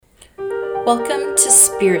Welcome to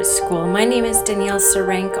Spirit School. My name is Danielle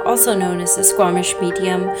Sarenk, also known as the Squamish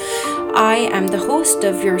Medium. I am the host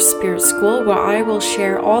of your Spirit School, where I will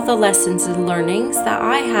share all the lessons and learnings that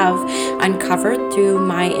I have uncovered through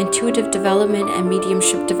my intuitive development and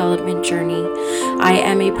mediumship development journey. I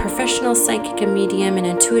am a professional psychic and medium, an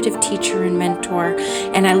intuitive teacher and mentor,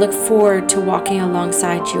 and I look forward to walking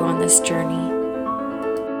alongside you on this journey.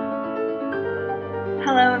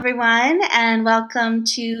 Hello, everyone, and welcome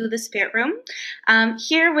to the Spirit Room.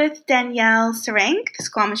 Here with Danielle Sarenk, the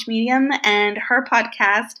Squamish Medium, and her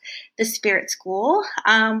podcast, The Spirit School.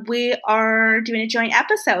 We are doing a joint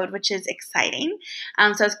episode, which is exciting.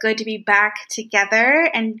 So it's good to be back together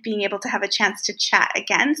and being able to have a chance to chat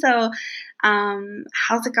again. So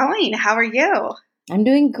how's it going? How are you? I'm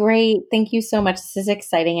doing great. Thank you so much. This is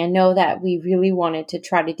exciting. I know that we really wanted to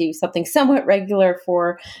try to do something somewhat regular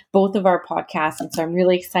for both of our podcasts. And so I'm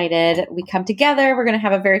really excited. We come together. We're going to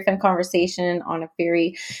have a very fun conversation on a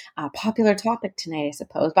very popular topic tonight, I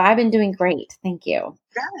suppose. But I've been doing great. Thank you.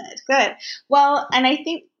 Good. Well, and I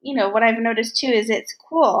think, what I've noticed too is it's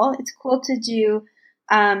cool. It's cool to do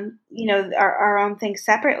our own things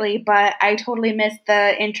separately, but I totally miss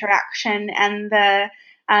the interaction and the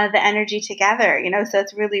energy together, so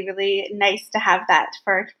it's really, really nice to have that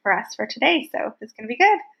for us for today. So it's going to be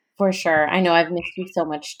good. For sure. I know I've missed you so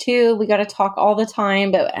much too. We got to talk all the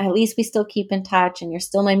time, but at least we still keep in touch, and you're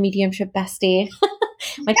still my mediumship bestie,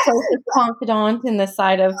 my closest confidant in this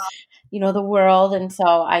side of, the world. And so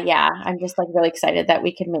I'm just really excited that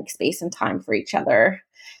we can make space and time for each other.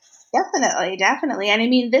 Definitely. And I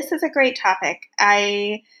mean, this is a great topic.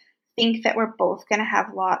 I think that we're both going to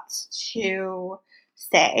have lots to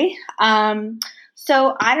say.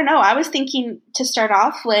 So I don't know. I was thinking to start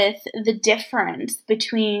off with the difference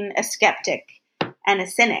between a skeptic and a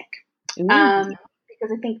cynic, because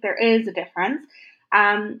I think there is a difference.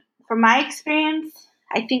 From my experience,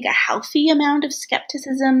 I think a healthy amount of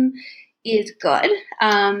skepticism is good,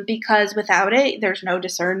 because without it, there's no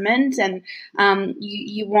discernment, and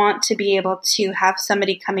you want to be able to have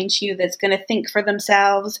somebody coming to you that's going to think for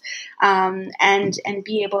themselves, and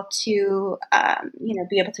be able to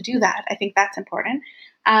do that. I think that's important.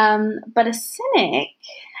 But a cynic,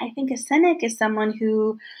 I think a cynic is someone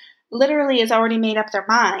who literally has already made up their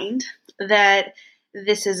mind that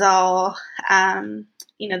this is all a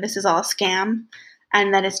scam,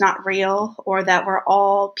 and that it's not real, or that we're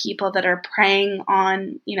all people that are preying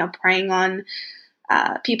on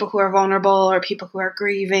people who are vulnerable or people who are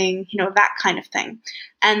grieving, that kind of thing.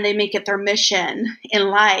 And they make it their mission in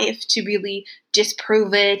life to really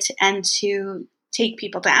disprove it and to take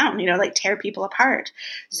people down, tear people apart.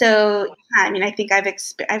 So, I think I've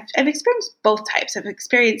experienced both types. I've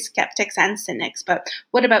experienced skeptics and cynics, but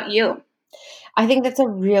what about you? I think that's a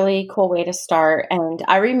really cool way to start. And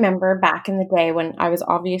I remember back in the day when I was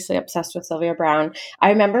obviously obsessed with Sylvia Browne,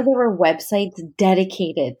 I remember there were websites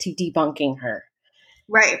dedicated to debunking her.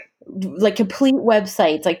 Right. Like complete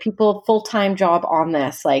websites, like people full-time job on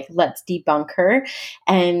this, like let's debunk her.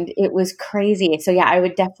 And it was crazy. So I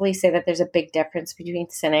would definitely say that there's a big difference between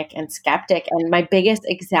cynic and skeptic. And my biggest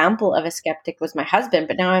example of a skeptic was my husband.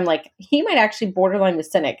 But now I'm like, he might actually borderline the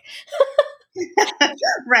cynic.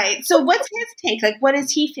 Right. So what's his take? Like, what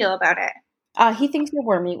does he feel about it? He thinks you're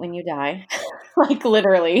worm meat when you die. Like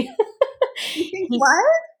literally. He thinks what?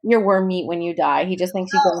 You're worm meat when you die. He just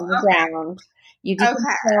thinks you go in the ground. You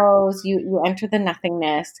decompose. You enter the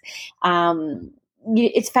nothingness.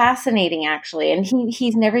 It's fascinating, actually. And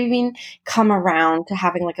he's never even come around to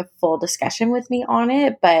having like a full discussion with me on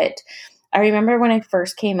it. But I remember when I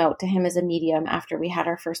first came out to him as a medium after we had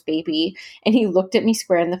our first baby, and he looked at me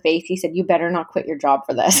square in the face. He said, "You better not quit your job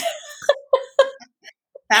for this."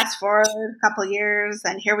 Fast forward a couple years,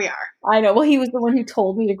 and here we are. I know. Well, he was the one who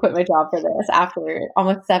told me to quit my job for this after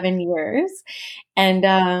almost 7 years. And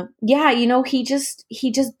he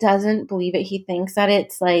just doesn't believe it. He thinks that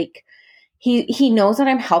it's like he knows that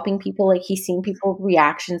I'm helping people. Like he's seen people's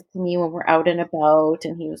reactions to me when we're out and about,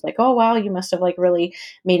 and he was like, "Oh wow, you must have like really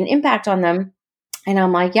made an impact on them." And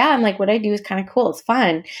I'm like, what I do is kind of cool. It's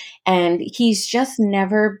fun. And he's just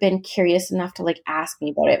never been curious enough to like ask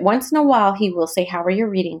me about it. Once in a while, he will say, "How are your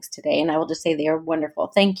readings today?" And I will just say, "They are wonderful.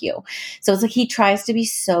 Thank you." So it's like he tries to be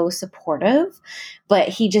so supportive, but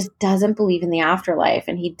he just doesn't believe in the afterlife,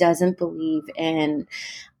 and he doesn't believe in,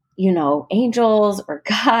 angels or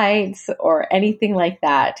guides or anything like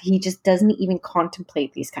that. He just doesn't even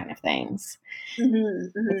contemplate these kind of things.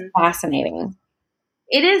 It's fascinating.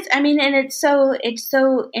 It is. I mean, and it's so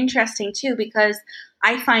interesting too, because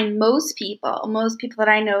I find most people that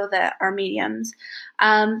I know that are mediums,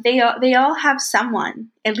 they all have someone,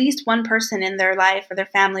 at least one person in their life or their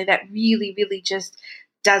family that really, really just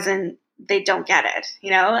they don't get it,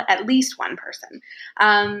 at least one person.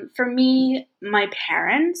 For me, my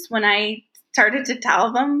parents, when I started to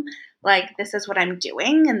tell them, like, this is what I'm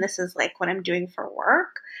doing and this is like what I'm doing for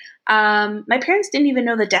work, my parents didn't even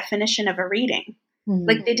know the definition of a reading. Mm-hmm.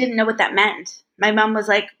 Like, they didn't know what that meant. My mom was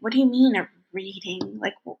like, what do you mean a reading?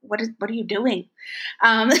 Like, what are you doing?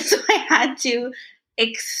 So I had to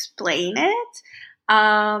explain it.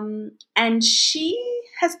 And she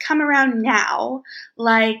has come around now.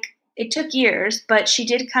 Like, it took years, but she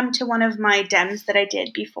did come to one of my dems that I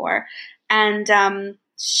did before. And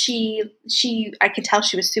she I could tell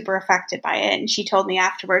she was super affected by it. And she told me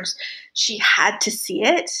afterwards she had to see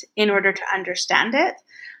it in order to understand it.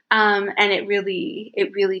 And it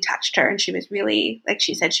really touched her. And she was really, like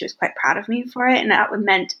she said, she was quite proud of me for it. And that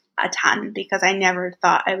meant a ton because I never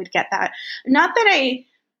thought I would get that. Not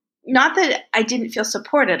that I didn't feel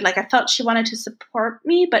supported. Like, I felt she wanted to support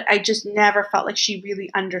me, but I just never felt like she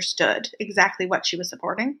really understood exactly what she was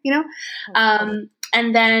supporting, And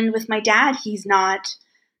then with my dad, I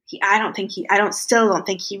still don't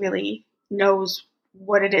think he really knows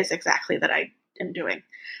what it is exactly that I am doing.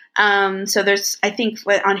 So I think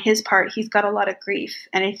on his part, he's got a lot of grief,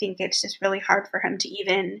 and I think it's just really hard for him to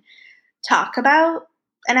even talk about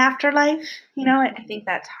an afterlife. I think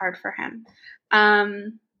that's hard for him.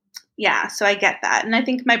 Yeah, so I get that. And I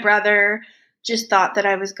think my brother just thought that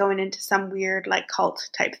I was going into some weird, like, cult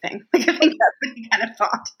type thing. Like, I think that's what he kind of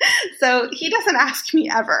thought. So he doesn't ask me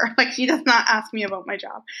ever. Like, he does not ask me about my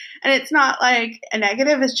job. And it's not like a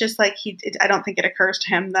negative. It's just like I don't think it occurs to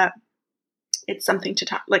him that it's something to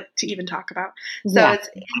even talk about. So yeah. It's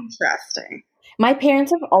interesting. My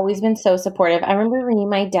parents have always been so supportive. I remember me and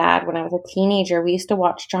my dad, when I was a teenager, we used to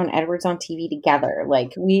watch John Edwards on TV together.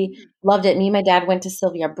 Like, we loved it. Me and my dad went to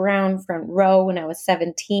Sylvia Browne front row when I was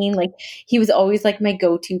 17. Like, he was always like my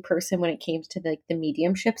go-to person when it came to the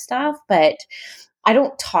mediumship stuff. But I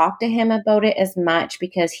don't talk to him about it as much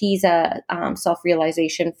because he's a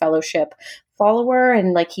self-realization fellowship follower.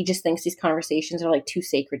 And like, he just thinks these conversations are like too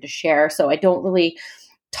sacred to share. So I don't really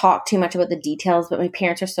talk too much about the details, but my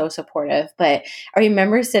parents are so supportive. But I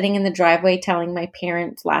remember sitting in the driveway telling my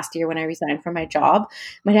parents last year when I resigned from my job,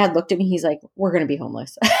 my dad looked at me, he's like, we're going to be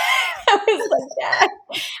homeless. I was like, Dad.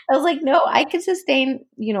 I was like, no, I could sustain,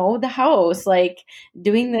 the house, like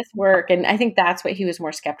doing this work. And I think that's what he was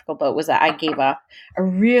more skeptical about, was that I gave up a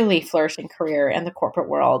really flourishing career in the corporate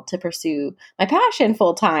world to pursue my passion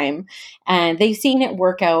full time. And they've seen it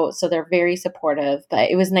work out. So they're very supportive, but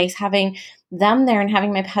it was nice having them there and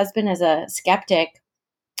having my husband as a skeptic.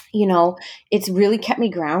 It's really kept me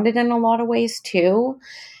grounded in a lot of ways too.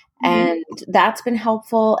 And that's been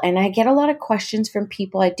helpful. And I get a lot of questions from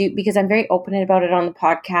people. I do, because I'm very open about it on the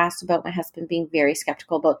podcast about my husband being very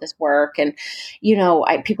skeptical about this work. And,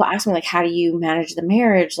 people ask me, like, how do you manage the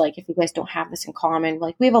marriage? Like, if you guys don't have this in common,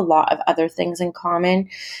 like, we have a lot of other things in common,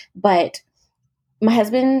 but my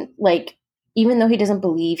husband, like, even though he doesn't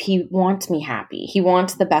believe, he wants me happy. He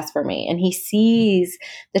wants the best for me. And he sees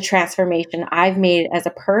the transformation I've made as a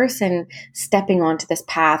person stepping onto this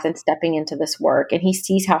path and stepping into this work. And he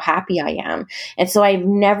sees how happy I am. And so I've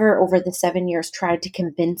never, over the 7 years, tried to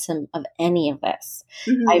convince him of any of this.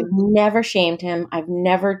 Mm-hmm. I've never shamed him. I've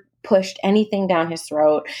never pushed anything down his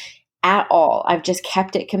throat at all. I've just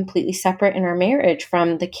kept it completely separate in our marriage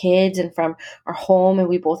from the kids and from our home. And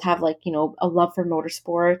we both have, like, a love for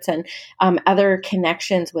motorsports and other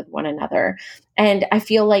connections with one another. And I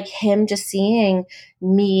feel like him just seeing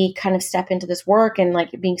me kind of step into this work and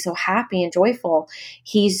like being so happy and joyful,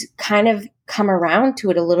 he's kind of come around to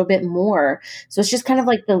it a little bit more. So it's just kind of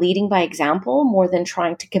like the leading by example more than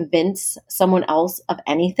trying to convince someone else of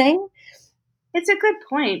anything. It's a good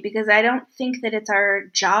point, because I don't think that it's our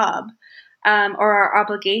job or our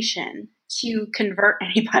obligation to convert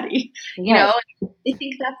anybody. I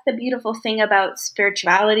think that's the beautiful thing about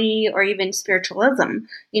spirituality, or even spiritualism.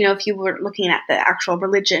 If you were looking at the actual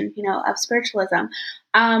religion, of spiritualism,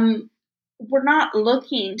 we're not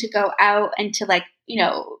looking to go out and to like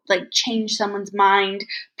change someone's mind,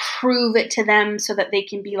 prove it to them so that they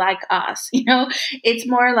can be like us. It's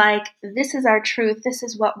more like, this is our truth. This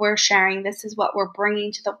is what we're sharing. This is what we're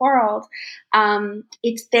bringing to the world.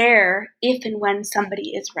 It's there if and when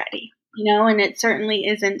somebody is ready, and it certainly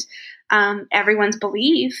isn't everyone's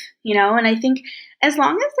belief, and I think as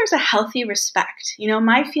long as there's a healthy respect,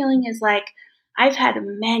 my feeling is like, I've had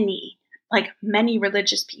many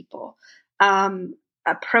religious people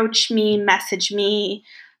approach me, message me,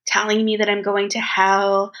 telling me that I'm going to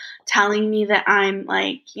hell, telling me that I'm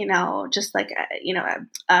like, just like,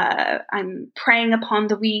 I'm preying upon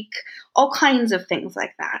the weak, all kinds of things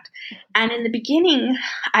like that. And in the beginning,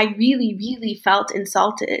 I really, really felt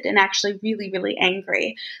insulted and actually really, really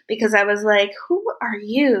angry, because I was like, who are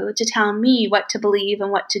you to tell me what to believe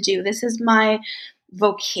and what to do? This is my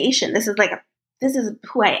vocation. This is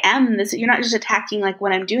who I am. You're not just attacking like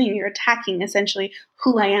what I'm doing. You're attacking essentially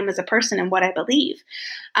who I am as a person and what I believe.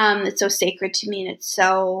 It's so sacred to me and it's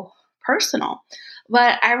so personal.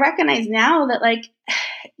 But I recognize now that like,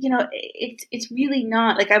 it's really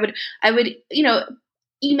not like I would,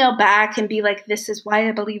 email back and be like, this is why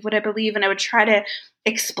I believe what I believe. And I would try to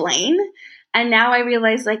explain. And now I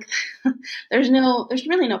realize like, there's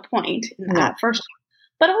really no point in that first.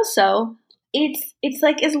 But also, it's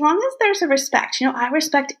like, as long as there's a respect, I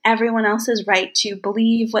respect everyone else's right to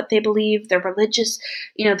believe what they believe, their religious,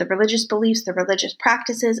 the religious beliefs, their religious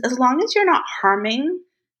practices, as long as you're not harming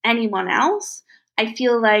anyone else. I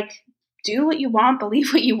feel like do what you want,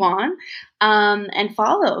 believe what you want, and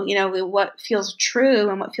follow, what feels true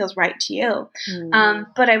and what feels right to you.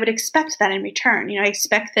 But I would expect that in return. I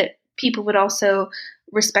expect that people would also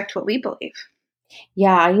respect what we believe.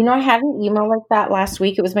 Yeah, I had an email like that last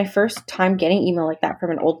week. It was my first time getting email like that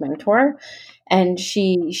from an old mentor. And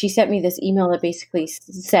she sent me this email that basically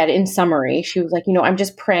said, in summary, she was like, I'm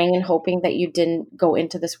just praying and hoping that you didn't go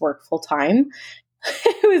into this work full time.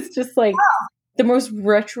 It was just like the most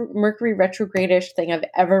Mercury retrograde-ish thing I've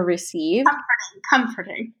ever received.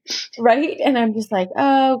 Comforting. Right? And I'm just like,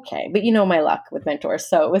 oh, okay. But my luck with mentors.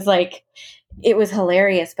 So it was like, it was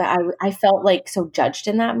hilarious, but I felt like so judged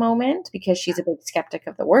in that moment because she's a big skeptic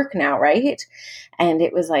of the work now, right? And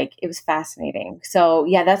it was fascinating. So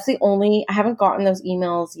yeah, I haven't gotten those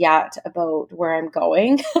emails yet about where I'm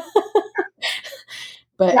going,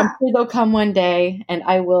 but I'm sure they'll come one day and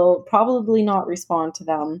I will probably not respond to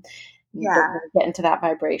them. Yeah. But we'll get into that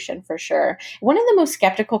vibration for sure. One of the most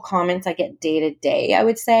skeptical comments I get day to day, I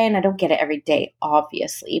would say, and I don't get it every day,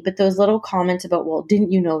 obviously, but those little comments about, well,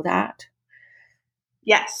 didn't you know that?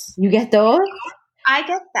 Yes. You get those? I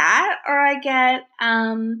get that, or I get,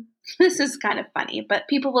 this is kind of funny, but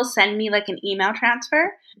people will send me like an email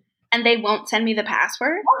transfer and they won't send me the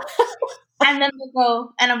password. And then they'll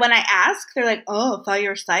go, and when I ask, they're like, oh, I thought you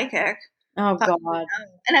were psychic. Oh, God.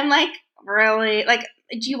 And I'm like, really? Like,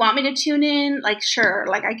 do you want me to tune in? Like, sure.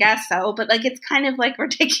 Like, I guess so. But like, it's kind of like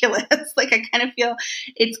ridiculous. Like, I kind of feel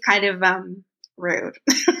it's kind of rude.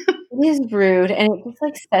 It is rude. And it just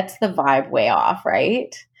like sets the vibe way off,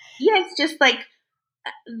 right? Yeah, it's just like,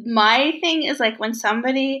 my thing is like when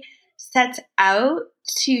somebody sets out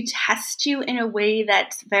to test you in a way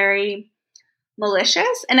that's very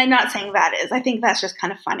malicious, and I'm not saying that is. I think that's just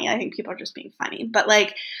kind of funny. I think people are just being funny. But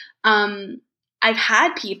like, I've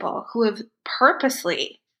had people who have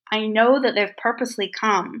I know that they've purposely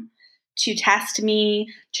come to test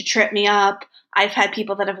me, to trip me up. I've had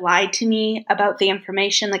people that have lied to me about the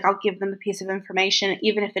information. Like I'll give them a piece of information,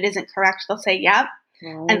 even if it isn't correct, they'll say, yep.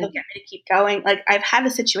 And they'll get me to keep going. Like I've had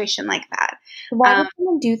a situation like that. Why would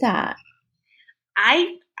someone do that?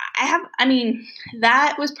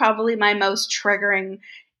 That was probably my most triggering.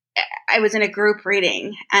 I was in a group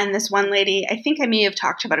reading and this one lady, I think I may have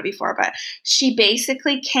talked about it before, but she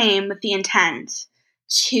basically came with the intent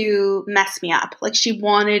to mess me up. Like she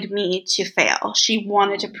wanted me to fail. She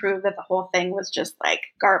wanted to prove that the whole thing was just like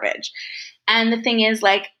garbage. And the thing is,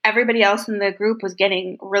 like, everybody else in the group was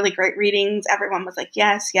getting really great readings. Everyone was like,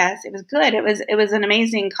 yes, it was good. It was an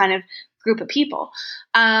amazing kind of group of people.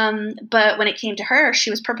 But when it came to her, she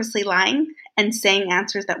was purposely lying and saying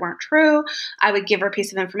answers that weren't true. I would give her a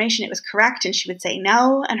piece of information. It was correct. And she would say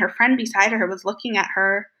no. And her friend beside her was looking at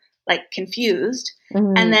her like confused.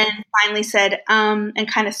 Mm-hmm. And then finally said,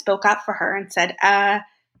 and kind of spoke up for her and said,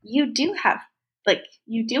 you do have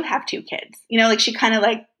 2 kids. Like she kind of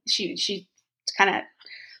like, she kind of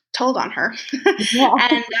told on her.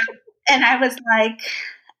 Yeah. And I was like,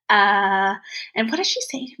 and what did she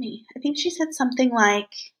say to me? I think she said something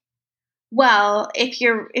like, well, if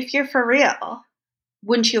you're for real,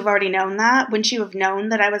 wouldn't you have already known that? Wouldn't you have known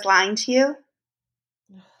that I was lying to you?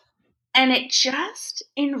 And it just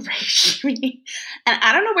enraged me. And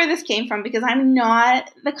I don't know where this came from because I'm not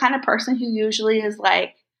the kind of person who usually is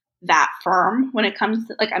like that firm when it comes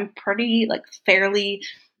to like, I'm pretty like fairly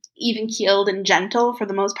even keeled and gentle for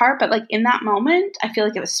the most part. But like in that moment, I feel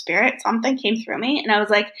like it was spirit. Something came through me and I was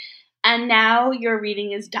like, and now your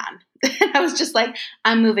reading is done. And I was just like,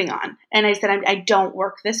 I'm moving on. And I said, I don't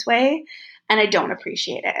work this way and I don't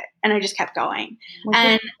appreciate it. And I just kept going.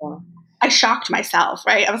 And I shocked myself,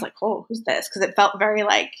 right? I was like, oh, who's this? Because it felt very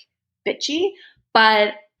like bitchy.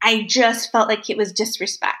 But I just felt like it was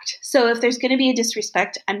disrespect. So if there's going to be a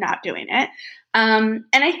disrespect, I'm not doing it. And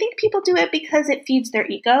I think people do it because it feeds their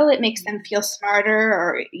ego. It makes them feel smarter,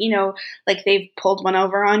 or, like they've pulled one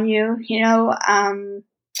over on you,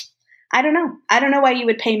 I don't know. I don't know why you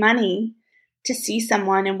would pay money to see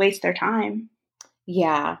someone and waste their time.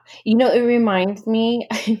 Yeah. It reminds me,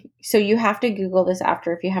 so you have to Google this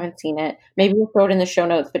after if you haven't seen it. Maybe we'll throw it in the show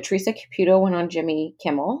notes, but Teresa Caputo went on Jimmy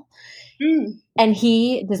Kimmel. And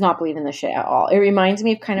he does not believe in this shit at all. It reminds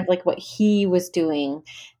me of kind of like what he was doing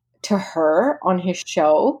to her on his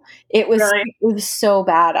show. It was Really? it was so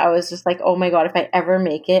bad. I was just like, oh my God, if I ever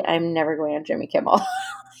make it, I'm never going on Jimmy Kimmel.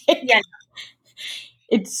 Yeah.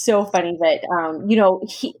 It's so funny that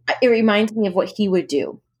it reminds me of what he would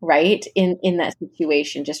do, right? In that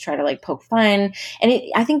situation, just try to like poke fun. And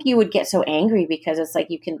I think you would get so angry because it's like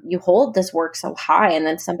you hold this work so high and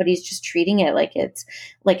then somebody's just treating it like it's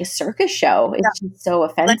like a circus show. It's just so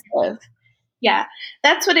offensive. Yeah,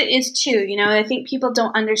 that's what it is too. I think people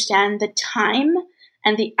don't understand the time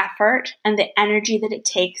and the effort and the energy that it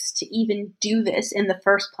takes to even do this in the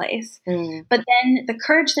first place. But then the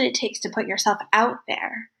courage that it takes to put yourself out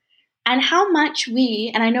there, and how much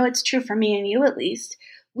and I know it's true for me and you at least,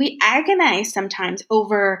 we agonize sometimes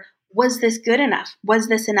over, was this good enough? Was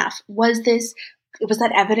this enough? Was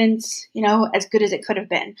that evidence, as good as it could have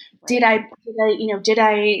been? Right. Did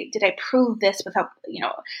I prove this without,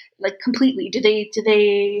 like completely? Did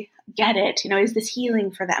they get it? Is this healing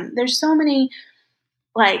for them? There's so many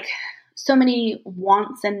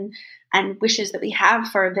wants and wishes that we have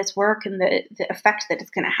for this work and the effect that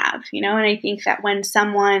it's going to have, and I think that when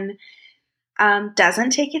someone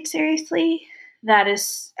doesn't take it seriously, that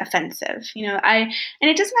is offensive, and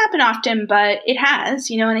it doesn't happen often, but it has,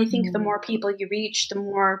 and I think the more people you reach, the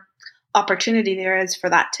more opportunity there is for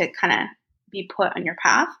that to kind of be put on your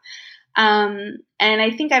path. And I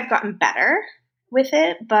think I've gotten better with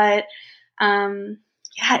it, but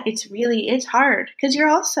yeah, it's hard because you're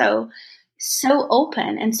also so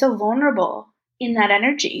open and so vulnerable in that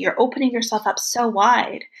energy. You're opening yourself up so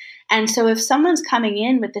wide. And so if someone's coming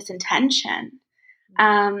in with this intention,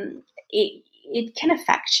 it can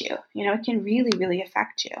affect you. It can really, really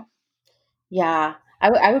affect you. Yeah.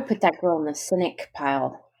 I would put that girl in the cynic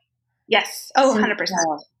pile. Yes. Oh, Cynic 100%.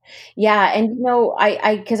 pile. Yeah. And,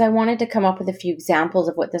 because I wanted to come up with a few examples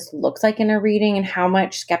of what this looks like in a reading and how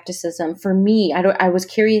much skepticism for me, I was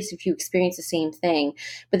curious if you experienced the same thing,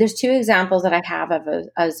 but there's two examples that I have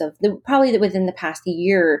probably within the past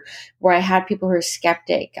year where I had people who are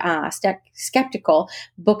skeptical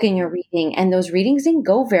booking a reading, and those readings didn't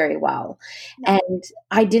go very well. No. And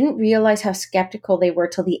I didn't realize how skeptical they were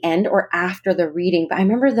till the end or after the reading, but I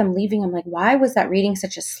remember them leaving. I'm like, why was that reading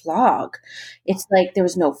such a slog? It's like there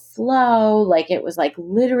was no flow. Like it was like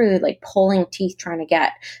literally like pulling teeth trying to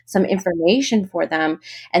get some information for them.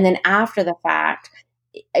 And then after the fact,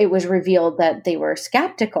 it was revealed that they were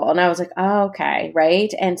skeptical. And I was like, oh, okay.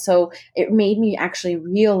 Right. And so it made me actually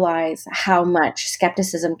realize how much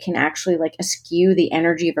skepticism can actually like askew the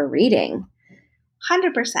energy of a reading.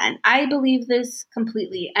 100%. I believe this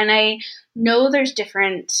completely. And I know there's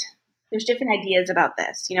different ideas about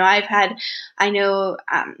this. I know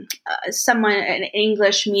someone, an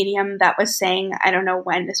English medium that was saying, I don't know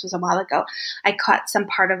when, this was a while ago, I caught some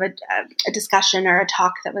part of a discussion or a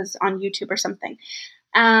talk that was on YouTube or something.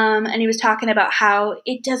 And he was talking about how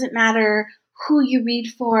it doesn't matter who you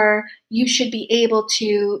read for, you should be able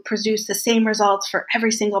to produce the same results for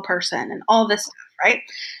every single person and all this stuff, right?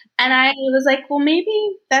 And I was like, well,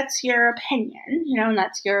 maybe that's your opinion, and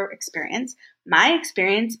that's your experience. My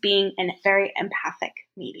experience, being a very empathic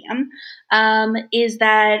medium, is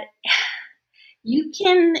that you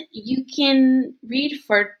can read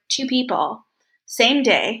for two people same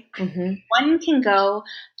day. Mm-hmm. One can go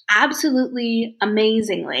absolutely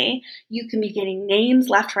amazingly. You can be getting names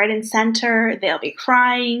left, right, and center. They'll be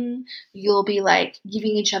crying. You'll be like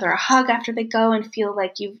giving each other a hug after they go and feel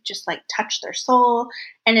like you've just like touched their soul.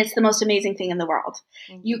 And it's the most amazing thing in the world.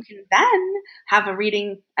 Mm-hmm. You can then have a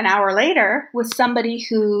reading an hour later with somebody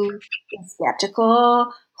who is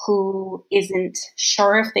skeptical, who isn't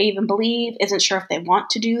sure if they even believe, isn't sure if they want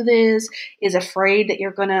to do this, is afraid that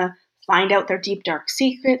you're going to find out their deep, dark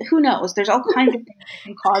secret. Who knows? There's all kinds of things that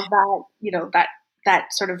can cause that,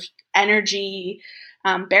 that sort of energy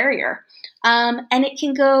barrier. And it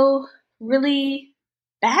can go really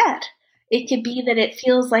bad. It could be that it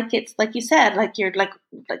feels like it's, like you said, like you're like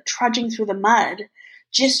trudging through the mud,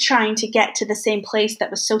 just trying to get to the same place that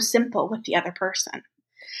was so simple with the other person.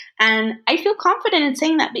 And I feel confident in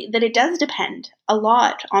saying that it does depend a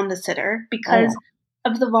lot on the sitter because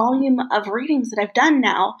of the volume of readings that I've done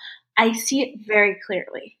now. I see it very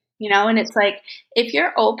clearly, and it's like, if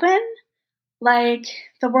you're open, like,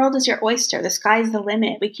 the world is your oyster. The sky's the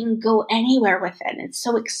limit. We can go anywhere with it. And it's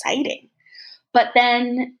so exciting. But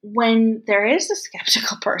then when there is a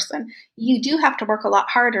skeptical person, you do have to work a lot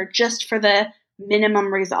harder just for the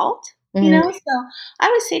minimum result, So I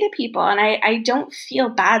would say to people, and I don't feel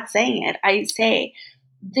bad saying it, I say,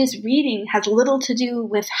 this reading has little to do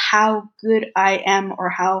with how good I am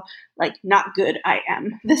or how, like, not good I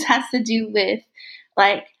am. This has to do with,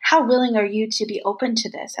 like, how willing are you to be open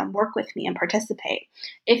to this and work with me and participate?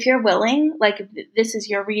 If you're willing, like, this is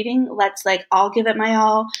your reading, let's, like, I'll give it my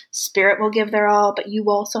all, spirit will give their all, but you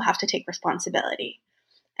also have to take responsibility.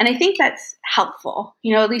 And I think that's helpful.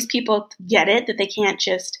 At least people get it, that they can't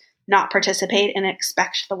just not participate and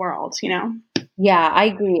expect the world. Yeah, I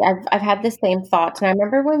agree. I've had the same thoughts. And I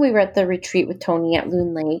remember when we were at the retreat with Tony at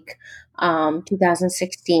Loon Lake,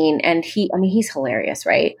 2016, and he's hilarious,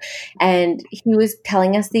 right? And he was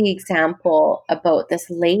telling us the example about this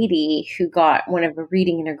lady who got one of a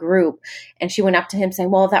reading in a group, and she went up to him saying,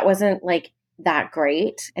 well, that wasn't like that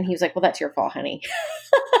great. And he was like, well, that's your fault, honey.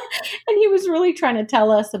 And he was really trying to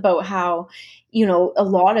tell us about how, a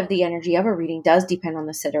lot of the energy of a reading does depend on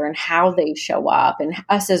the sitter and how they show up, and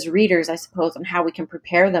us as readers, I suppose, and how we can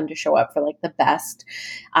prepare them to show up for like the best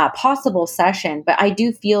possible session. But I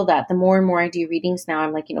do feel that the more and more I do readings now,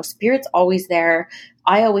 I'm like, spirit's always there.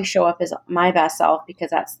 I always show up as my best self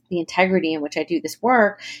because that's the integrity in which I do this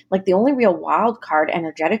work. Like, the only real wild card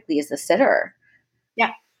energetically is the sitter.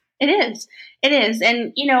 Yeah, it is. It is.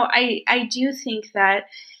 And, I do think that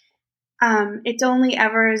it's only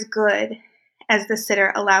ever as good as the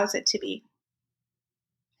sitter allows it to be.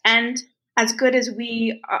 And as good as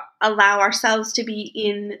we allow ourselves to be,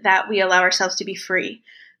 in that we allow ourselves to be free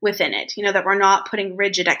within it, that we're not putting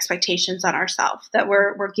rigid expectations on ourselves, that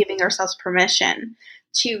we're giving ourselves permission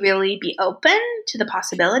to really be open to the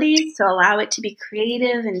possibilities, to allow it to be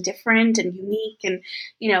creative and different and unique, and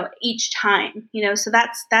each time, so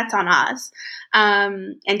that's on us,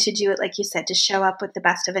 and to do it, like you said, to show up with the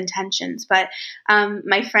best of intentions. But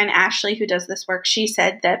my friend Ashley, who does this work, she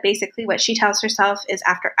said that basically what she tells herself is,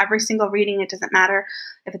 after every single reading, it doesn't matter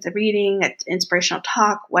if it's a reading, an inspirational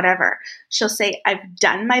talk, whatever, she'll say, I've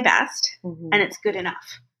done my best, and it's good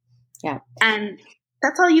enough. Yeah. And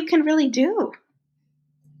that's all you can really do.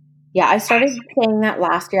 Yeah, I started saying that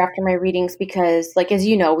last year after my readings because, like, as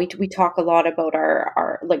you know, we talk a lot about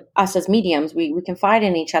our like, us as mediums, we confide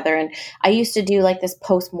in each other. And I used to do like this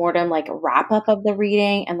post-mortem, like, wrap up of the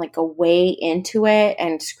reading and like go way into it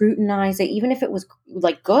and scrutinize it, even if it was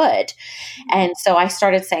like good. And so I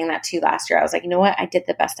started saying that too last year. I was like, you know what? I did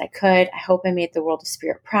the best I could. I hope I made the world of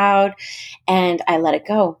spirit proud. And I let it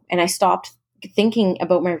go. And I stopped thinking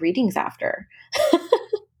about my readings after.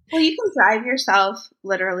 Well, you can drive yourself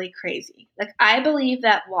literally crazy. Like, I believe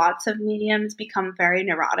that lots of mediums become very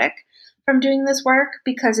neurotic from doing this work,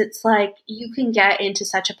 because it's like you can get into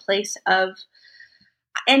such a place of,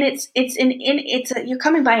 and you're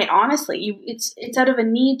coming by it honestly. It's out of a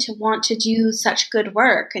need to want to do such good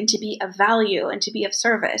work and to be of value and to be of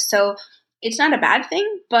service. So it's not a bad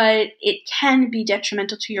thing, but it can be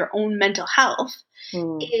detrimental to your own mental health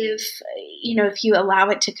if you allow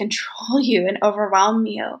it to control you and overwhelm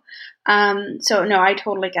you. So no, I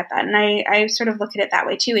totally get that. And I sort of look at it that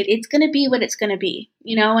way too. It's going to be what it's going to be,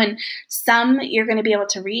 and some you're going to be able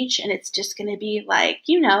to reach, and it's just going to be like,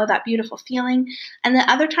 that beautiful feeling. And then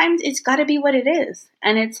other times it's got to be what it is.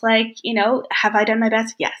 And it's like, have I done my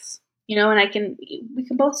best? Yes. And we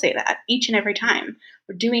can both say that each and every time.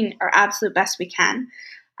 We're doing our absolute best we can.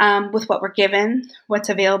 With what we're given, what's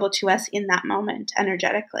available to us in that moment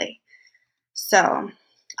energetically. So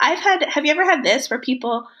have you ever had this where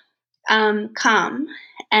people come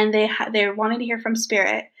and they're wanting to hear from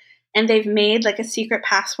spirit, and they've made like a secret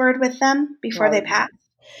password with them before they pass?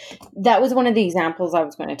 That was one of the examples I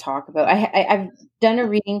was going to talk about. I've done a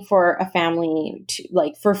reading for a family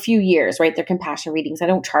for a few years, right? They're compassion readings. I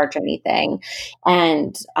don't charge anything.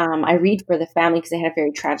 And I read for the family because they had a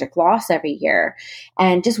very tragic loss every year.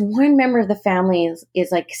 And just one member of the family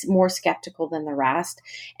is like more skeptical than the rest.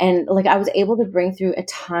 And like, I was able to bring through a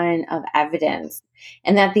ton of evidence.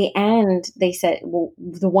 And at the end, they said, well,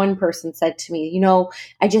 the one person said to me, and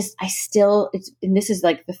this is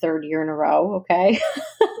like the third year in a row. Okay.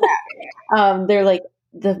 They're like,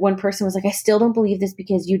 the one person was like, I still don't believe this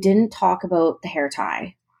because you didn't talk about the hair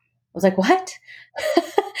tie. I was like, what?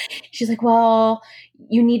 She's like, well,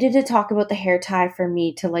 you needed to talk about the hair tie for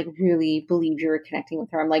me to like really believe you were connecting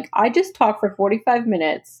with her. I'm like, I just talked for 45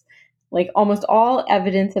 minutes like almost all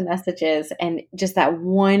evidence and messages, and just that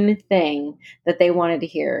one thing that they wanted to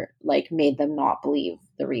hear like made them not believe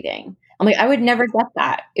the reading. I'm like, I would never get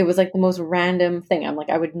that. It was like the most random thing. I'm like,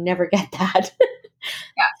 I would never get that.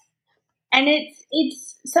 Yeah. And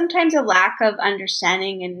it's sometimes a lack of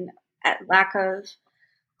understanding and a lack of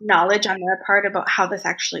knowledge on their part about how this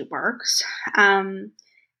actually works. And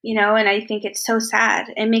I think it's so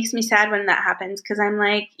sad. It makes me sad when that happens because I'm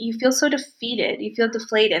like, you feel so defeated. You feel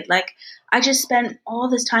deflated. Like, I just spent all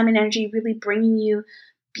this time and energy really bringing you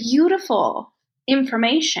beautiful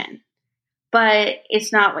information, but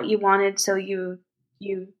it's not what you wanted, so you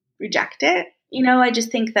reject it. I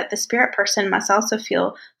just think that the spirit person must also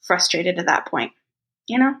feel frustrated at that point.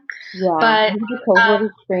 Yeah. But What are the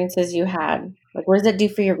cohort experiences you had? Like, what does that do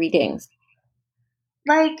for your readings?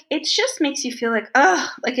 like it just makes you feel like,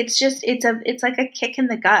 like it's like a kick in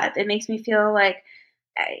the gut. It makes me feel like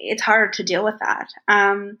it's hard to deal with that.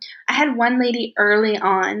 I had one lady early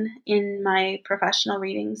on in my professional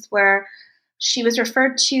readings where she was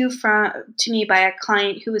referred to me by a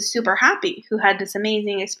client who was super happy, who had this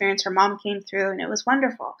amazing experience. Her mom came through and it was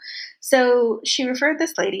wonderful. So she referred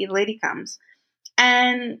this lady. The lady comes,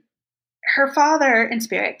 and her father in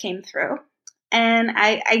spirit came through. And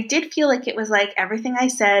I did feel like it was like everything I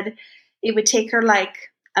said, it would take her like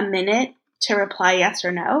a minute to reply yes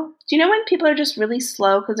or no. Do you know when people are just really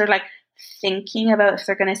slow because they're like thinking about if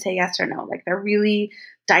they're going to say yes or no? Like they're really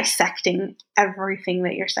dissecting everything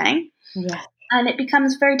that you're saying. Yeah. And it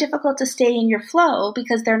becomes very difficult to stay in your flow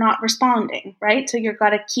because they're not responding, right? So you've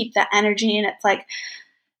got to keep that energy, and it's like,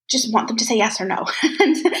 just want them to say yes or no.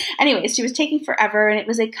 And anyways, she was taking forever, and it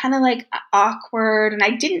was like kind of like awkward, and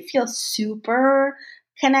I didn't feel super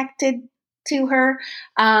connected to her,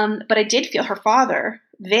 but I did feel her father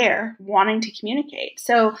there wanting to communicate.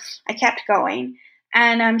 So I kept going,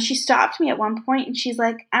 and she stopped me at one point, and she's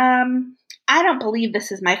like, I don't believe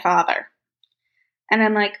this is my father. And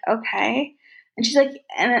I'm like, okay. And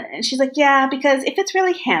she's like, yeah, because if it's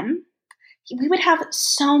really him, we would have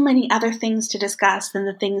so many other things to discuss than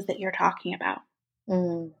the things that you're talking about.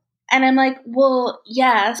 Mm. And I'm like, well,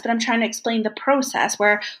 yes, but I'm trying to explain the process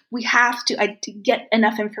where we have to get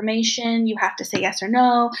enough information. You have to say yes or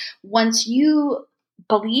no. Once you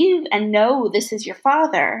believe and know this is your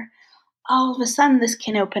father, all of a sudden this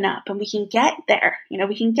can open up and we can get there.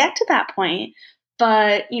 We can get to that point.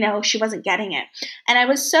 But, she wasn't getting it. And I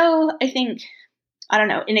was so, I think, I don't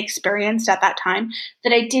know, inexperienced at that time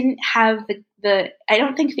that I didn't have I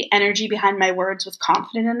don't think the energy behind my words was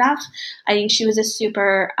confident enough. I think she was a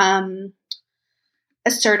super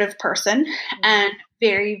assertive person and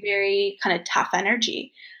very, very kind of tough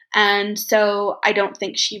energy. And so I don't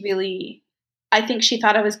think I think she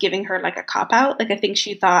thought I was giving her like a cop out. Like I think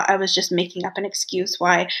she thought I was just making up an excuse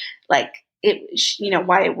why like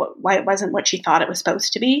why it wasn't what she thought it was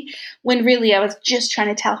supposed to be, when really I was just trying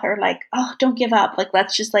to tell her like, oh, don't give up, like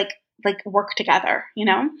let's just like work together.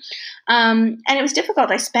 And it was difficult.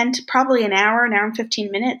 I spent probably an hour and 15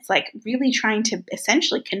 minutes like really trying to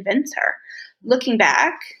essentially convince her. Looking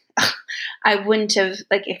back, I wouldn't have,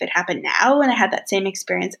 like, if it happened now and I had that same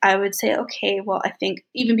experience, I would say, okay, well, I think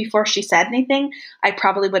even before she said anything, I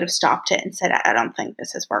probably would have stopped it and said, I don't think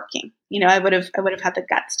this is working. I would have had the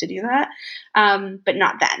guts to do that. But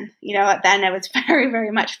not then. Then I was very,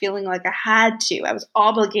 very much feeling like I had to. I was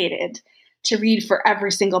obligated to read for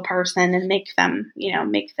every single person and make them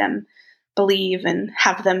believe and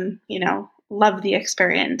have them, love the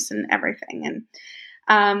experience and everything.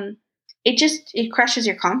 And it crushes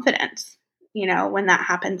your confidence, when that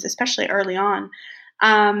happens, especially early on.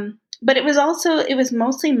 But it was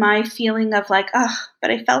mostly my feeling of like,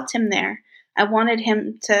 but I felt him there. I wanted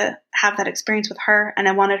him to have that experience with her, and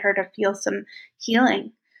I wanted her to feel some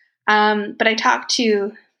healing. But I talked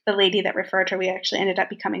to the lady that referred her. We actually ended up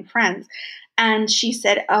becoming friends. And she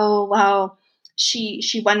said, oh, well,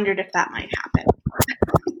 she wondered if that might happen.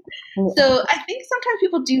 So I think sometimes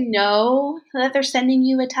people do know that they're sending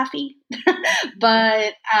you a toughie,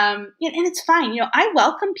 but and it's fine. I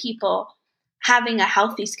welcome people having a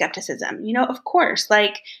healthy skepticism. Of course,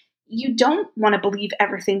 like you don't want to believe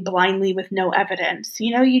everything blindly with no evidence.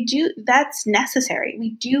 You do. That's necessary.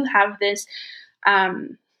 We do have this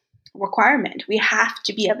requirement. We have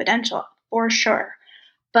to be evidential for sure.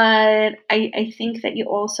 But I think that you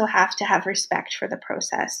also have to have respect for the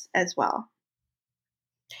process as well.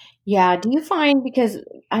 Yeah. Do you find, because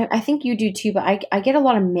I think you do too, but I get a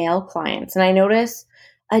lot of male clients, and I notice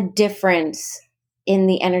a difference in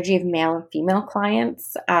the energy of male and female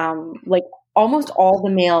clients. Like almost all the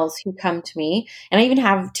males who come to me, and I even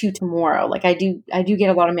have 2 tomorrow. Like I do get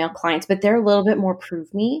a lot of male clients, but they're a little bit more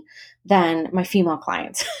prove me than my female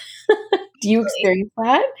clients. Do you experience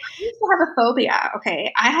that? I used to have a phobia.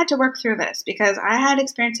 Okay. I had to work through this because I had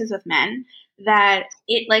experiences with men that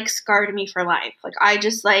it like scarred me for life. Like I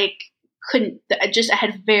just like couldn't, I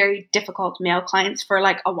had very difficult male clients for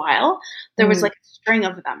like a while. There was Mm. like a string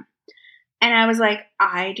of them. And I was like,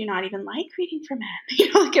 I do not even like reading for men.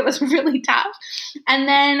 You know, like it was really tough. And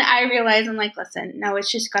then I realized I'm like, listen, no,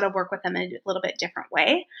 it's just got to work with them in a little bit different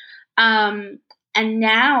way. Um, and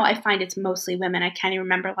now I find it's mostly women. I can't even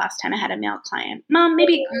remember last time I had a male client.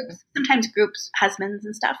 Maybe groups, sometimes groups, husbands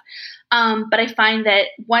and stuff. But I find that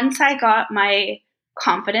once I got my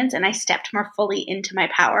confidence and I stepped more fully into my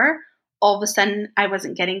power, all of a sudden I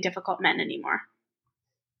wasn't getting difficult men anymore.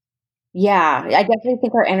 Yeah, I definitely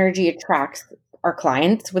think our energy attracts our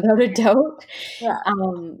clients without a doubt. Yeah.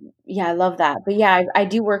 Yeah, I love that. But yeah, I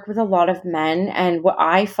do work with a lot of men, and what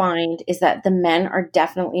I find is that the men are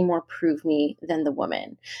definitely more prove me than the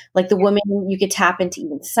women. Like the women, you could tap into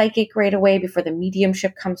even psychic right away before the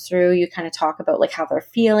mediumship comes through. You kind of talk about like how they're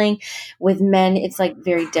feeling. With men, it's like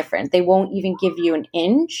very different. They won't even give you an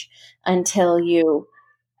inch until you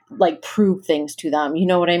like prove things to them. You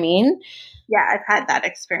know what I mean? Yeah, I've had that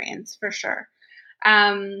experience for sure.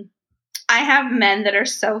 Um, I have men that are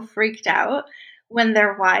so freaked out when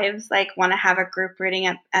their wives like want to have a group reading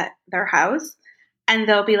at their house. And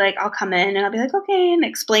they'll be like, I'll come in and I'll be like, okay, and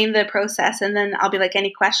explain the process. And then I'll be like,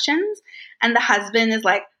 any questions? And the husband is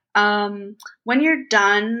like, when you're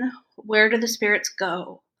done, where do the spirits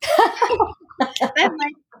go? I'm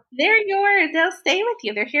like, they're yours. They'll stay with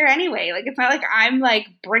you. They're here anyway. Like, it's not like I'm like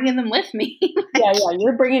bringing them with me. Yeah, yeah,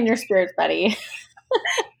 you're bringing your spirits, buddy.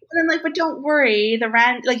 And I'm like, but don't worry,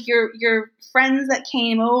 like your friends that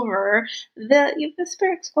came over, the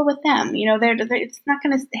spirits go with them. You know, they're it's not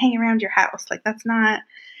going to hang around your house. Like that's not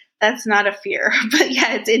a fear. But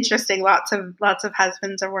yeah, it's interesting. Lots of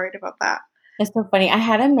husbands are worried about that. It's so funny. I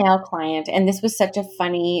had a male client, and this was such a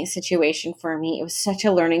funny situation for me. It was such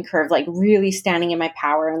a learning curve, like really standing in my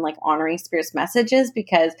power and like honoring spirit's messages,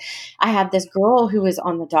 because I had this girl who was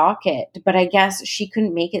on the docket, but I guess she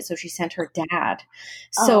couldn't make it, so she sent her dad.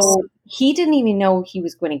 So Oh, he didn't even know he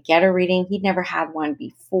was going to get a reading. He'd never had one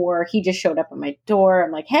before. He just showed up at my door.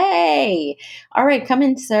 I'm like, hey, all right, come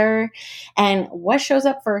in, sir. And what shows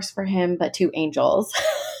up first for him but 2 angels?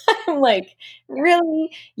 I'm like,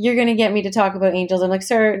 really? You're going to get me to talk about angels? I'm like,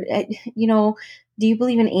 sir, do you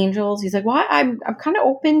believe in angels? He's like, well, I'm kind of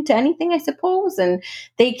open to anything, I suppose. And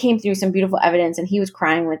they came through some beautiful evidence, and he was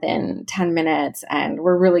crying within 10 minutes, and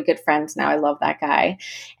we're really good friends now. I love that guy.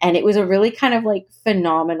 And it was a really kind of like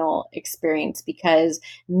phenomenal experience, because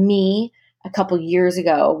me a couple years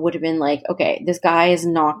ago would have been like, okay, this guy is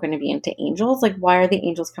not going to be into angels. Like, why are the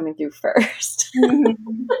angels coming through first?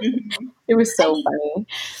 It was so funny.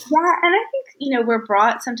 yeah, and I think we're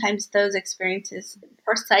brought sometimes those experiences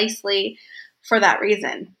precisely for that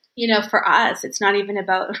reason. For us, it's not even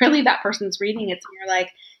about really that person's reading. It's more like,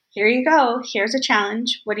 here you go. Here's a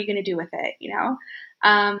challenge. What are you going to do with it?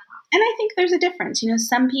 And I think there's a difference.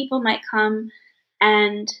 Some people might come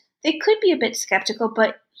and they could be a bit skeptical,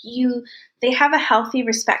 but they have a healthy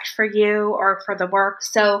respect for you or for the work.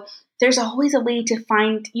 So there's always a way to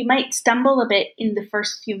find. You might stumble a bit in the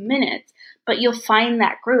first few minutes, but you'll find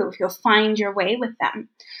that groove. You'll find your way with them,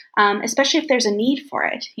 especially if there's a need for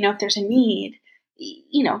it. If there's a need,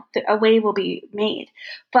 a way will be made.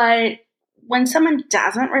 But when someone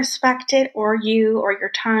doesn't respect it or you or your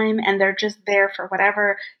time, and they're just there for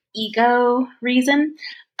whatever ego reason,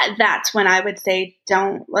 that's when I would say,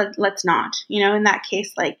 let's not. In that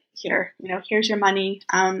case, like, here's your money.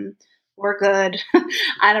 We're good.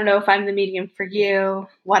 I don't know if I'm the medium for you,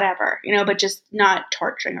 whatever, but just not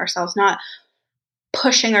torturing ourselves, not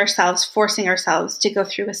pushing ourselves, forcing ourselves to go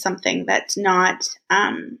through with something that's not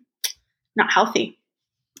healthy.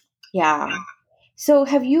 Yeah. So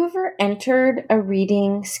have you ever entered a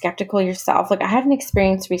reading skeptical yourself? Like I had an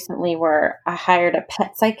experience recently where I hired a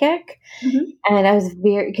pet psychic, Mm-hmm. and I was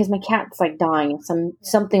because my cat's like dying,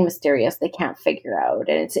 something mysterious they can't figure out.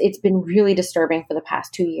 And it's been really disturbing for the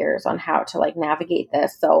past 2 years on how to like navigate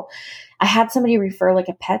this. So I had somebody refer like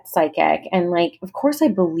a pet psychic, and like of course I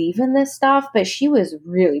believe in this stuff, but she was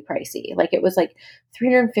really pricey. Like it was like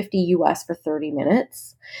 350 US for 30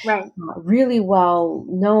 minutes. Right. Really well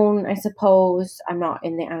known, I suppose. I'm not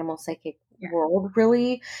in the animal psychic world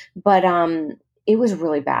really, but it was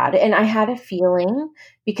really bad. And I had a feeling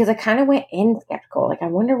because I kind of went in skeptical. Like, I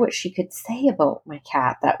wonder what she could say about my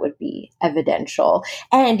cat that would be evidential.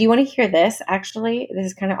 And do you want to hear this? Actually, this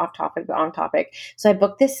is kind of off topic, but on topic. So I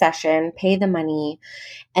booked this session, pay the money,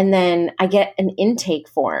 and then I get an intake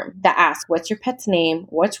form that asks, what's your pet's name?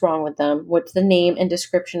 What's wrong with them? What's the name and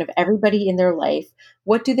description of everybody in their life?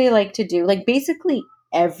 What do they like to do? Like, basically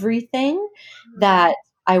everything that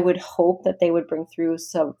I would hope that they would bring through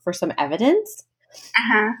for some evidence.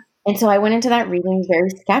 Uh-huh. And so I went into that reading very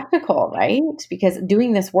skeptical, right? Because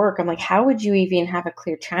doing this work, I'm like, how would you even have a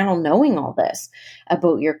clear channel knowing all this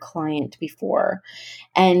about your client before?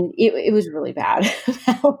 And it was really bad.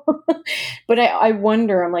 But I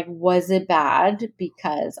wonder, I'm like, was it bad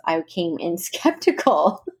because I came in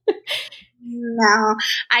skeptical? No,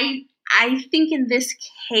 I think in this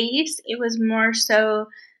case it was more so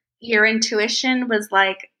your intuition was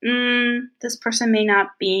like, this person may not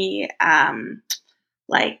be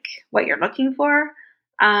like what you're looking for.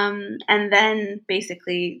 And then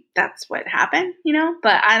basically that's what happened,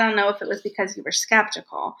 but I don't know if it was because you were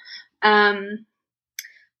skeptical.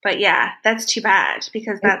 But yeah, that's too bad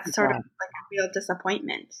because that's sort of like a real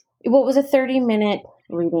disappointment. What was a 30-minute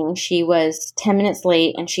reading? She was 10 minutes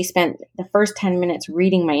late and she spent the first 10 minutes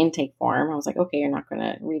reading my intake form. I was like, okay, you're not going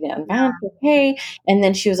to read it in advance. Okay. And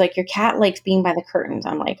then she was like, your cat likes being by the curtains.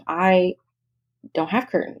 I'm like, I don't have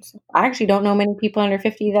curtains. I actually don't know many people under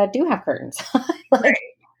 50 that do have curtains. Like,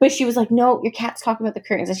 but she was like, no, your cat's talking about the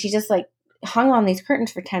curtains. And she just like hung on these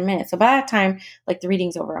curtains for 10 minutes. So by that time, like the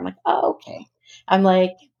reading's over, I'm like, oh, okay. I'm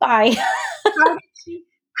like, bye.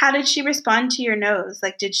 How did she respond to your nose?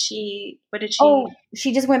 Like, what did she? Oh,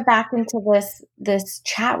 she just went back into this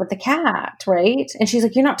chat with the cat, right? And she's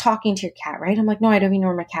like, you're not talking to your cat, right? I'm like, no, I don't even know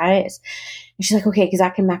where my cat is. And she's like, okay, because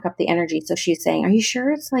that can back up the energy. So she's saying, are you sure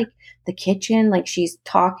it's like the kitchen? Like she's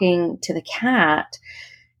talking to the cat.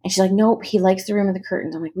 And she's like, nope, he likes the room with the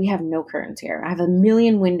curtains. I'm like, we have no curtains here. I have a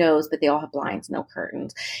million windows, but they all have blinds, no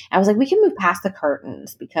curtains. I was like, we can move past the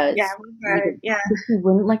curtains because she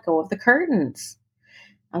wouldn't let go of the curtains.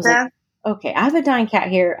 I was like, okay, I have a dying cat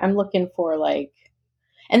here. I'm looking for like,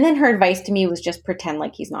 and then her advice to me was just pretend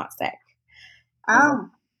like he's not sick. Oh,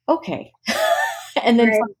 like, okay. And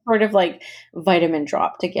then some sort of like vitamin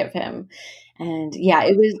drop to give him. And yeah,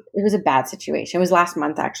 it was a bad situation. It was last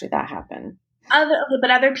month actually that happened. But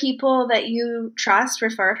other people that you trust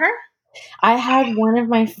referred her? I had one of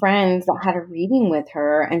my friends that had a reading with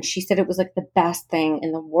her and she said it was like the best thing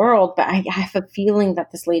in the world. But I have a feeling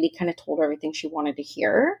that this lady kind of told her everything she wanted to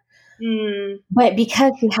hear. But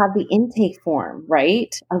because she had the intake form,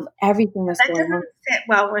 right, of everything that's going on. That doesn't sit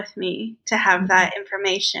well with me to have that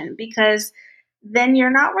information because then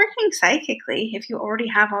you're not working psychically if you already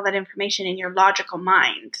have all that information in your logical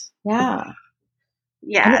mind. Yeah.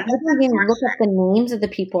 Yeah. I didn't even look up the names of the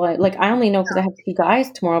people. I only know because I have 2 guys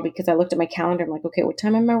tomorrow because I looked at my calendar. I'm like, okay, what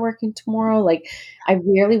time am I working tomorrow? Like, I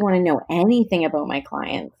rarely want to know anything about my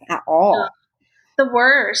clients at all. The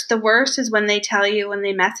worst is when they tell you, when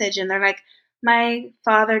they message and they're like, my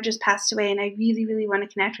father just passed away and I really, really want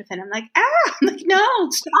to connect with him. I'm like, no,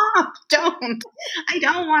 stop, don't. I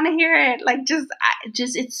don't want to hear it. Like,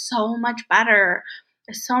 it's so much better.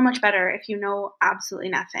 It's so much better if you know absolutely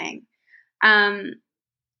nothing.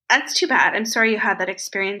 That's too bad. I'm sorry you had that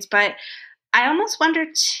experience, but I almost wonder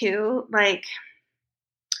too, like,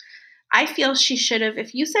 I feel she should have,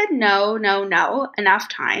 if you said no enough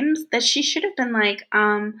times, that she should have been like,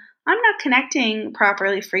 I'm not connecting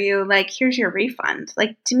properly for you. Like, here's your refund.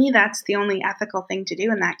 Like, to me, that's the only ethical thing to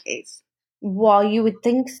do in that case. Well, you would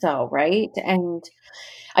think so, right? And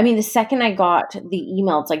I mean, the second I got the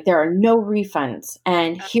email, it's like, there are no refunds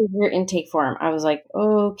and here's your intake form. I was like,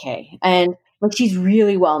 okay. And like, she's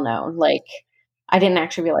really well known. Like, I didn't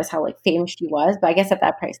actually realize how like famous she was, but I guess at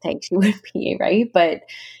that price tag she would be, right? But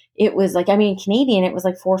it was like, I mean, Canadian, it was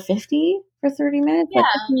like $4.50 for 30 minutes. Yeah,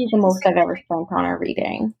 like the most I've ever spent on a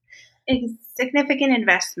reading. It's significant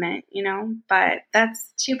investment, but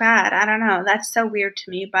that's too bad. I don't know. That's so weird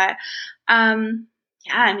to me, but yeah,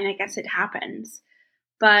 I mean, I guess it happens.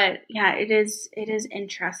 But yeah, it is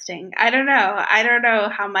interesting. I don't know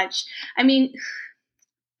how much. I mean,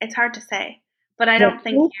 it's hard to say, but I don't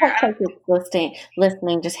think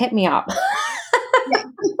listening. Just hit me up.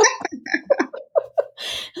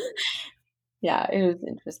 Yeah, it was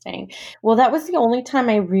interesting. Well, that was the only time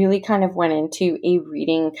I really kind of went into a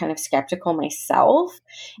reading kind of skeptical myself.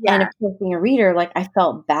 Yeah. And of course, being a reader, like I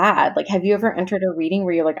felt bad. Like, have you ever entered a reading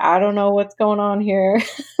where you're like, I don't know what's going on here?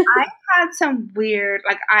 I've had some weird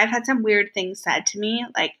things said to me,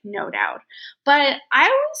 like, no doubt. But I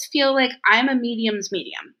always feel like I'm a medium's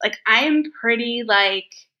medium. Like, I am pretty,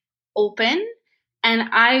 like, open And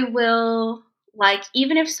I will, like,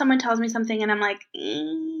 even if someone tells me something and I'm like,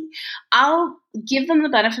 I'll give them the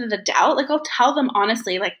benefit of the doubt. Like, I'll tell them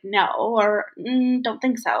honestly, like, no, or don't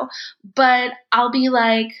think so. But I'll be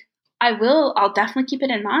like, I'll definitely keep it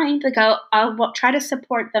in mind. Like, I'll try to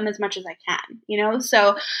support them as much as I can, you know?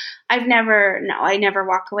 So I never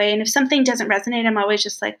walk away. And if something doesn't resonate, I'm always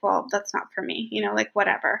just like, well, that's not for me, you know, like,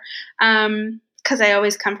 whatever. Because I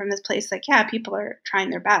always come from this place like, yeah, people are trying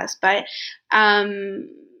their best. But I've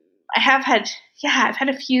had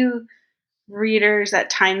a few readers at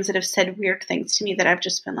times that have said weird things to me that I've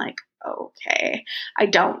just been like, okay, I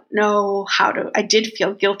don't know how to. I did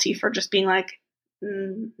feel guilty for just being like,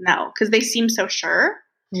 no, because they seem so sure.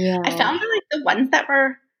 Yeah. I found that, like, the ones that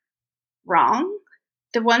were wrong,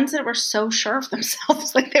 the ones that were so sure of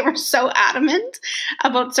themselves, like, they were so adamant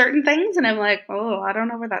about certain things, and I'm like, oh, I don't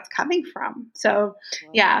know where that's coming from. So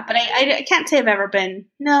yeah, but I can't say I've never been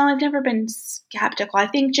skeptical. I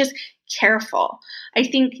think just careful. I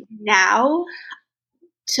think now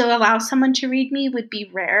to allow someone to read me would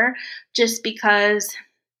be rare, just because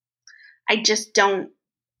I just don't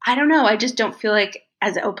I just don't feel like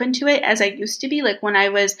as open to it as I used to be. Like, when I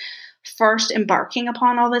was first embarking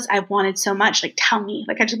upon all this, I wanted so much, like, tell me,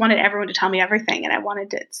 like, I just wanted everyone to tell me everything, and I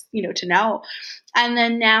wanted it, to know. And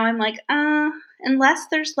then now I'm like, unless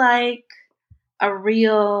there's like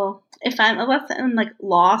unless I'm like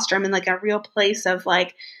lost, or I'm in like a real place of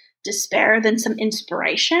like despair, then some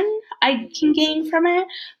inspiration I can gain from it.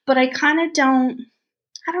 But I don't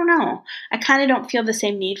know. I kind of don't feel the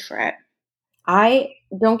same need for it. I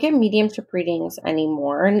don't get mediumship readings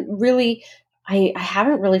anymore. And really, I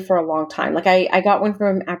haven't really for a long time. Like, I got one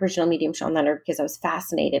from Aboriginal medium Sean Leonard because I was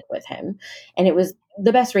fascinated with him. And it was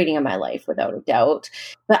the best reading of my life, without a doubt.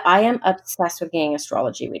 But I am obsessed with getting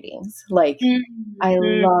astrology readings. Like,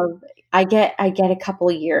 Mm-hmm. I get a couple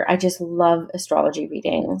a year. I just love astrology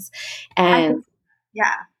readings. And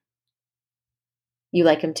Yeah. you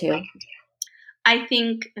like them too? I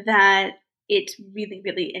think that it's really,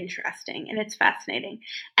 really interesting and it's fascinating.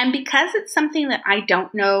 And because it's something that I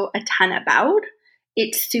don't know a ton about,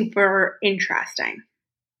 it's super interesting.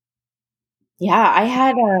 Yeah,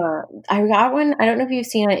 I got one. I don't know if you've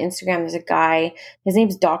seen on Instagram. There's a guy, his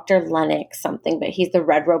name's Dr. Lennox something, but he's the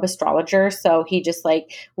red robe astrologer. So he just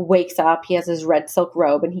like wakes up, he has his red silk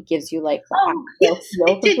robe, and he gives you like the Oh, yes,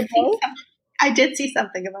 actual feel for the day. I did see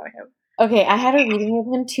something about him. Okay, I had a reading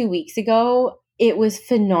with him 2 weeks ago. It was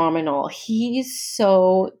phenomenal. He's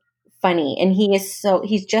so funny, and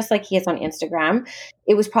he's just like he is on Instagram.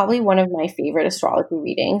 It was probably one of my favorite astrology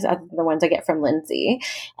readings, other than the ones I get from Lindsay.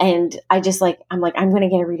 And I'm going to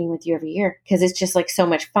get a reading with you every year because it's just like so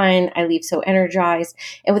much fun. I leave so energized.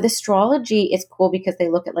 And with astrology, it's cool because they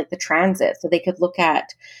look at like the transit. So they could look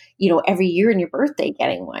at, every year in your birthday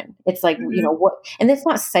getting one. It's like, what, and it's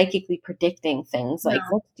not psychically predicting things like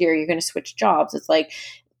No. next year you're going to switch jobs. It's like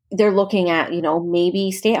they're looking at,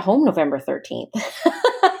 maybe stay at home November 13th.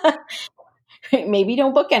 Maybe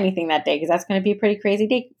don't book anything that day because that's going to be a pretty crazy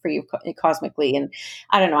day for you cosmically. And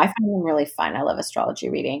I don't know. I find them really fun. I love astrology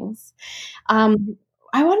readings. I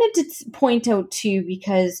wanted to point out too,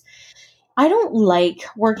 because I don't like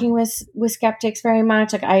working with skeptics very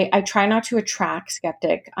much. Like I try not to attract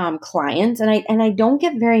skeptic clients, and I don't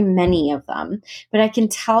get very many of them. But I can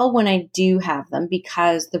tell when I do have them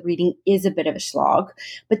because the reading is a bit of a slog.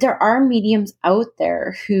 But there are mediums out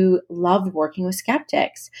there who love working with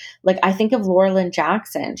skeptics. Like I think of Laura Lynn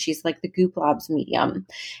Jackson. She's like the Goop Labs medium,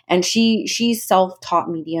 and she's self-taught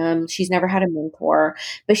medium. She's never had a mentor,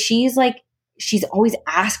 but she's always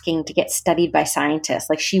asking to get studied by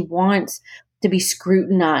scientists. Like she wants to be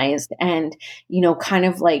scrutinized and, kind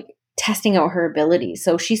of like testing out her abilities.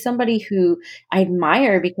 So she's somebody who I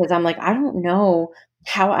admire because I'm like, I don't know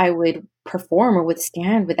how I would perform or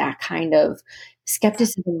withstand with that kind of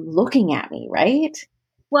skepticism looking at me, right?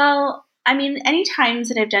 Well, I mean, any times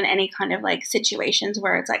that I've done any kind of like situations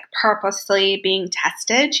where it's like purposely being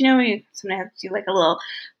tested, you sometimes have to do like a little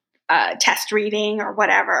test reading or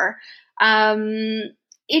whatever.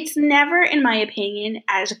 It's never, in my opinion,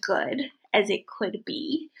 as good as it could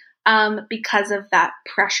be because of that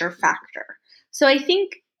pressure factor. So I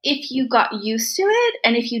think if you got used to it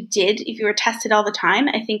and if you were tested all the time,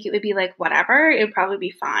 I think it would be like whatever, it would probably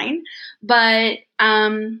be fine. But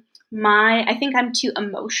I think I'm too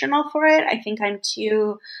emotional for it. I think I'm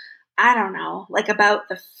too, I don't know, like about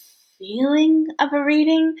the feeling of a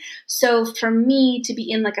reading. So for me to be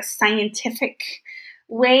in like a scientific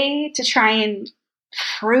way to try and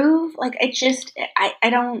prove, like I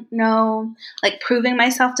don't know, like proving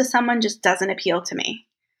myself to someone just doesn't appeal to me.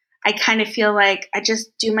 I kind of feel like I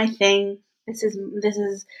just do my thing. This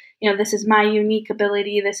is this is my unique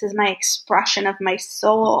ability. This is my expression of my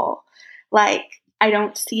soul. Like, I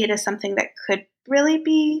don't see it as something that could really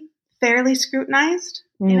be fairly scrutinized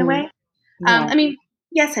in a way. Yeah. I mean,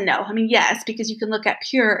 yes and no. I mean, yes, because you can look at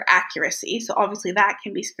pure accuracy. So obviously that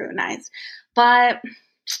can be scrutinized. But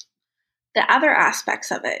the other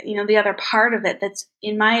aspects of it, the other part of it that's,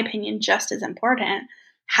 in my opinion, just as important.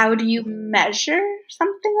 How do you measure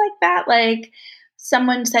something like that? Like,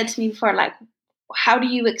 someone said to me before, like, how do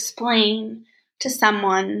you explain to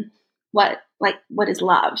someone what is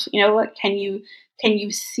love? What can you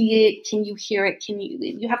see it? Can you hear it?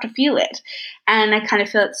 You have to feel it. And I kind of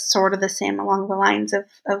feel it's sort of the same along the lines of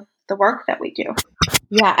the work that we do.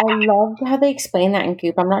 Yeah, I loved how they explained that in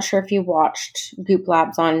Goop. I'm not sure if you watched Goop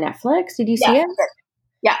Labs on Netflix. Did you see it? Sure.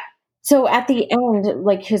 Yeah. So at the end,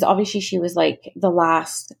 like, because obviously she was like the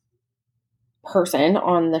last person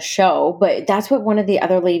on the show, but that's what one of the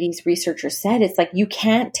other ladies researchers said. It's like, you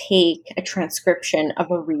can't take a transcription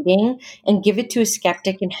of a reading and give it to a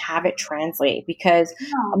skeptic and have it translate, because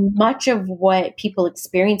much of what people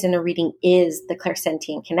experience in a reading is the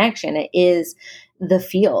clairsentient connection. It is the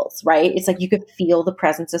feels, right? It's like you could feel the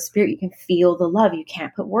presence of spirit. You can feel the love. You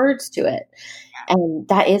can't put words to it. And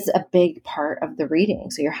that is a big part of the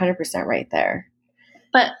reading. So you're 100% right there.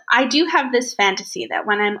 But I do have this fantasy that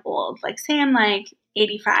when I'm old, like say I'm like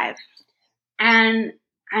 85 and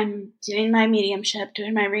I'm doing my mediumship,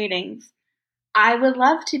 doing my readings, I would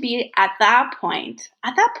love to be at that point.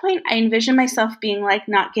 At that point, I envision myself being like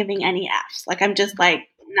not giving any Fs. Like, I'm just like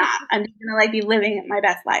I'm just gonna like be living my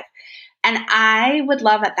best life. And I would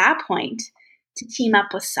love at that point to team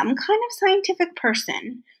up with some kind of scientific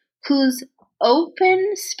person who's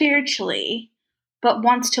open spiritually but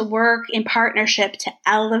wants to work in partnership to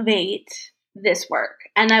elevate this work.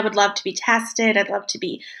 And I would love to be tested. I'd love to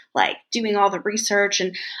be like doing all the research.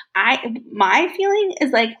 And my feeling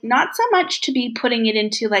is like not so much to be putting it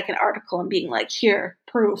into like an article and being like, here,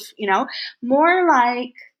 proof, more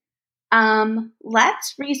like,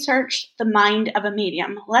 let's research the mind of a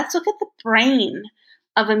medium. Let's look at the brain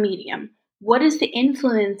of a medium. What is the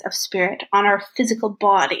influence of spirit on our physical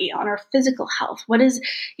body, on our physical health? What is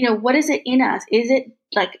it in us? Is it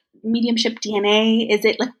like mediumship DNA? Is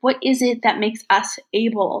it like, what is it that makes us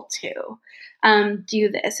able to do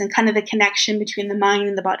this? And kind of the connection between the mind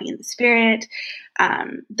and the body and the spirit.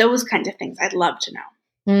 Those kinds of things I'd love to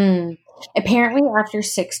know. Apparently after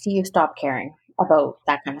 60, you stop caring about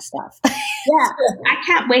that kind of stuff. Yeah, I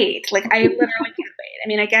can't wait. Like, I literally can't wait. I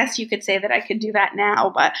mean, I guess you could say that I could do that now,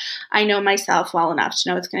 but I know myself well enough to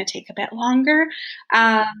know it's going to take a bit longer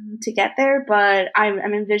to get there. But I'm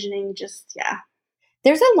envisioning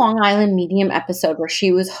There's a Long Island Medium episode where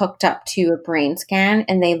she was hooked up to a brain scan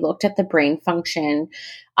and they looked at the brain function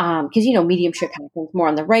because, mediumship happens more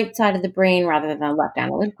on the right side of the brain rather than the left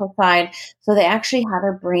analytical side. So they actually had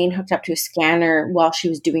her brain hooked up to a scanner while she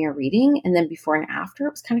was doing a reading, and then before and after.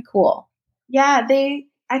 It was kind of cool. Yeah,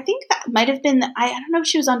 I think that might have been, I don't know if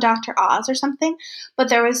she was on Dr. Oz or something, but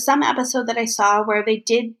there was some episode that I saw where they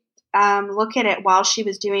did look at it while she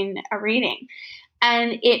was doing a reading.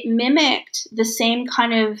 And it mimicked the same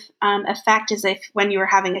kind of effect as if when you were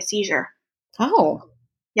having a seizure. Oh.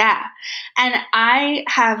 Yeah. And I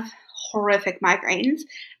have horrific migraines,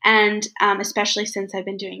 and especially since I've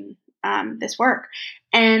been doing this work.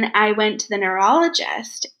 And I went to the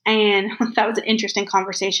neurologist, and that was an interesting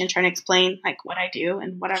conversation trying to explain like what I do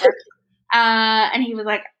and whatever. And he was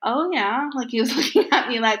like, oh yeah, like he was looking at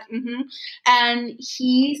me like, mm-hmm. And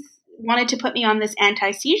he wanted to put me on this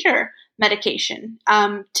anti-seizure medication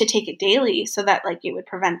to take it daily so that like it would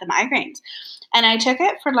prevent the migraines. And I took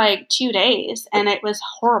it for like 2 days, and it was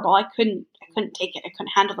horrible. I couldn't take it. I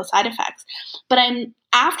couldn't handle the side effects. But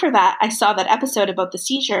after that, I saw that episode about the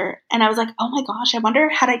seizure, and I was like, oh my gosh, I wonder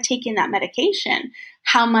had I taken that medication,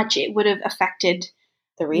 how much it would have affected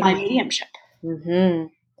my mediumship. Mm-hmm.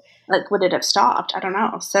 Like, would it have stopped? I don't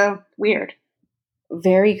know. So weird.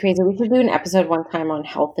 Very crazy. We should do an episode one time on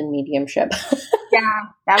health and mediumship. Yeah,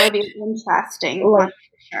 that would be interesting. For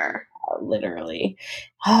sure. Literally.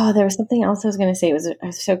 Oh, there was something else I was going to say. I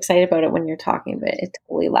was so excited about it when you're talking, but it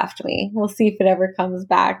totally left me. We'll see if it ever comes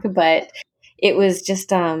back. But it was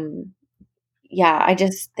just, I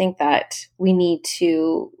just think that we need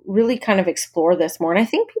to really kind of explore this more. And I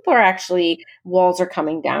think people are actually, walls are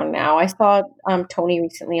coming down now. I saw Tony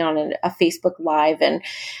recently on a Facebook Live, and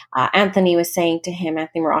Anthony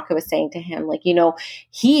Morocco was saying to him, like,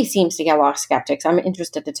 he seems to get a lot of skeptics. I'm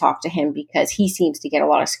interested to talk to him because he seems to get a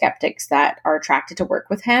lot of skeptics that are attracted to work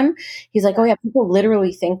with him. He's like, oh yeah, people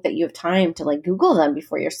literally think that you have time to like Google them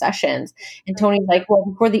before your sessions. And Tony's like, well,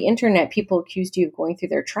 before the internet, people accused you of going through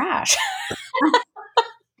their trash.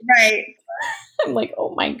 Right. I'm like,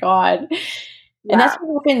 oh my God. And Yeah. that's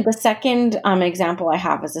what happened. The second example I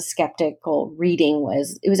have as a skeptical reading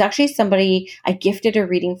was, it was actually somebody, I gifted a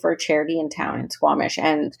reading for a charity in town in Squamish,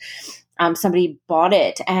 and somebody bought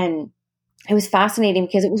it. And it was fascinating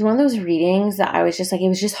because it was one of those readings that I was just like, it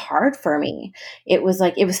was just hard for me. It was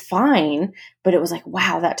like, it was fine, but it was like,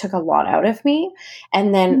 wow, that took a lot out of me.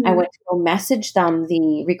 And then I Mhm. went to go message them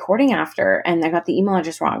the recording after, and I got the email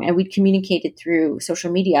address wrong. And we'd communicated through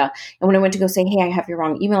social media. And when I went to go say, hey, I have your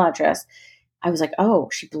wrong email address, I was like, oh,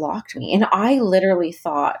 she blocked me. And I literally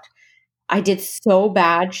thought I did so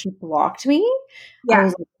bad she blocked me. I Yeah.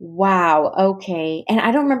 was like, wow, okay. And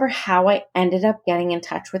I don't remember how I ended up getting in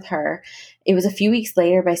touch with her. It was a few weeks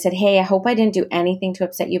later, but I said, hey, I hope I didn't do anything to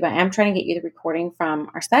upset you, but I'm trying to get you the recording from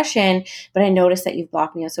our session, but I noticed that you've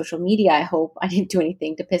blocked me on social media. I hope I didn't do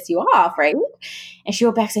anything to piss you off, right? And she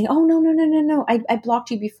wrote back saying, oh, no, no, no, no, no. I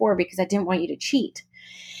blocked you before because I didn't want you to cheat.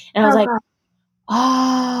 And I was Oh like, God.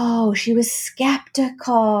 oh, she was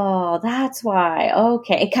skeptical. That's why.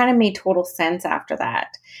 Okay. It kind of made total sense after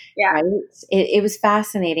that. Yeah. Right. It was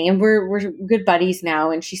fascinating. And we're good buddies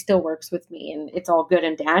now, and she still works with me, and it's all good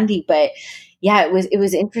and dandy. But yeah, it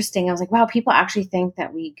was interesting. I was like, wow, people actually think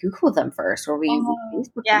that we Google them first, or we Oh,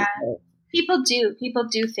 Facebook them yeah. first. People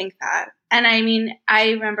do think that. And I mean, I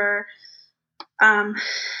remember um,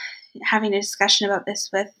 having a discussion about this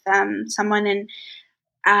with someone, and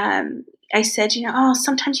I said, oh,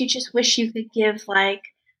 sometimes you just wish you could give like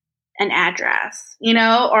an address,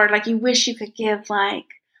 or like you wish you could give like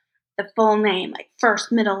the full name, like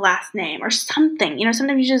first, middle, last name, or something.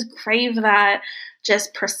 Sometimes you just crave that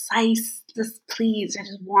just precise, just please, I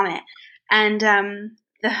just want it. And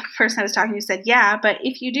the person I was talking to said, yeah, but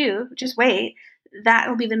if you do, just wait. That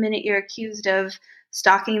will be the minute you're accused of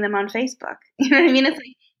stalking them on Facebook. You know what I mean? It's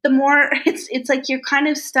like the more it's like you're kind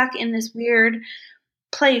of stuck in this weird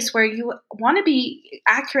place where you want to be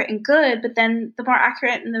accurate and good, but then the more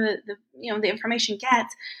accurate and the information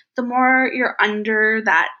gets, the more you're under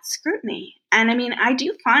that scrutiny. And I mean, I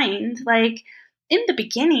do find like in the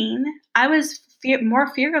beginning, I was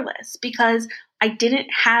more fearless because I didn't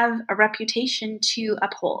have a reputation to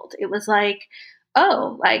uphold. It was like,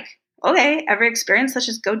 oh, like okay, every experience, let's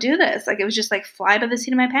just go do this. Like it was just like fly by the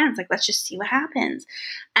seat of my pants. Like let's just see what happens.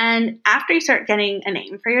 And after you start getting a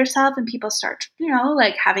name for yourself and people start,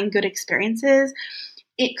 like having good experiences,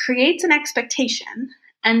 it creates an expectation.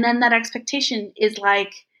 And then that expectation is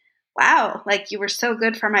like, wow, like you were so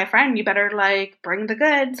good for my friend. You better like bring the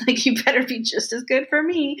goods. Like you better be just as good for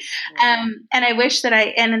me. And I wish that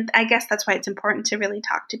and I guess that's why it's important to really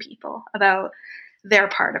talk to people about their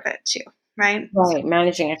part of it too. Right. Right.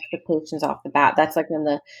 Managing expectations off the bat. That's like one of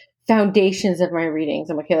the foundations of my readings.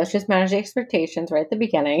 I'm like, okay, let's just manage the expectations right at the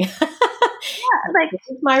beginning. Yeah, like This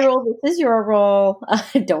is my role. This is your role.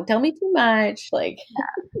 Don't tell me too much. Like,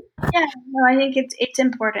 yeah, no, I think it's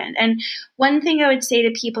important. And one thing I would say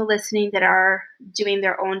to people listening that are doing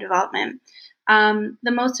their own development,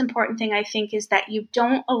 the most important thing I think is that you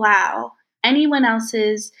don't allow anyone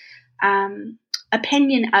else's um,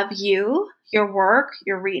 opinion of you, your work,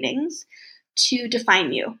 your readings, to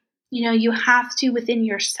define you. You have to within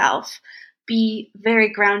yourself be very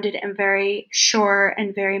grounded and very sure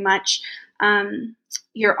and very much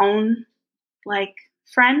your own like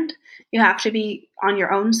friend. You have to be on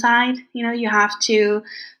your own side. You have to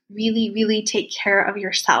really, really take care of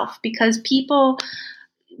yourself because people,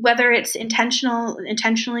 whether it's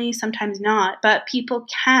intentionally, sometimes not, but people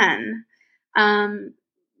can um,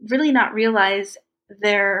 really not realize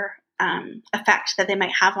their effect that they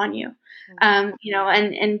might have on you. And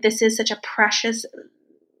this is such a precious,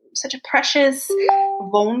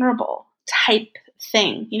 vulnerable type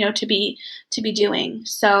thing, to be doing.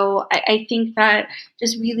 So I think that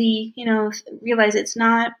just really, realize it's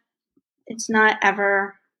not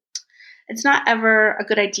ever it's not ever a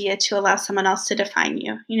good idea to allow someone else to define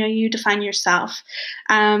you. You define yourself.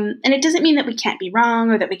 And it doesn't mean that we can't be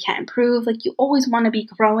wrong or that we can't improve. Like you always want to be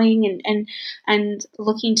growing and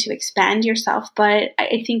looking to expand yourself. But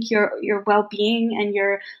I think your well-being and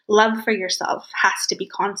your love for yourself has to be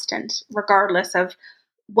constant, regardless of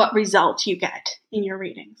what result you get in your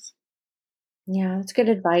readings. yeah, that's good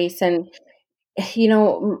advice. And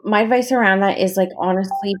my advice around that is like,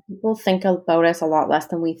 honestly, people think about us a lot less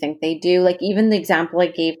than we think they do. Like even the example I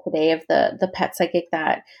gave today of the pet psychic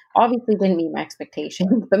that obviously didn't meet my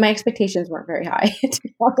expectations, but my expectations weren't very high, to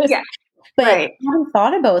be honest. Yeah, But I right. haven't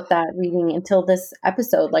thought about that reading until this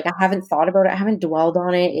episode. Like I haven't thought about it. I haven't dwelled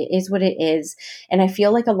on it. It is what it is. And I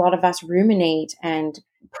feel like a lot of us ruminate and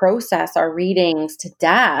process our readings to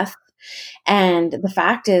death. And the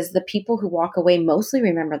fact is, the people who walk away mostly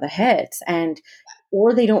remember the hits. And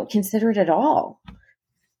or they don't consider it at all.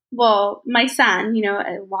 Well, my son,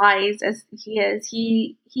 wise as he is,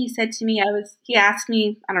 he said to me, he asked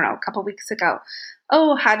me, I don't know, a couple weeks ago,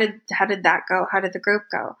 oh, how did that go? How did the group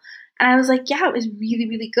go? And I was like, yeah, it was really,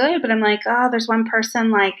 really good. But I'm like, oh, there's one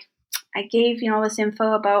person, like, I gave, all this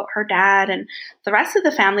info about her dad, and the rest of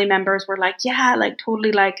the family members were like, yeah, like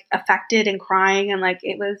totally like affected and crying, and like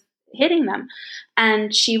it was hitting them.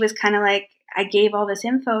 And she was kind of like, I gave all this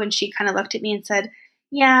info, and she kind of looked at me and said,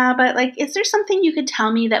 yeah, but like, is there something you could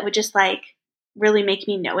tell me that would just like really make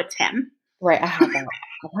me know it's him? Right. I have that.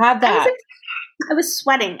 I have I was that. like, I was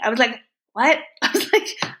sweating. I was like, what? I was like,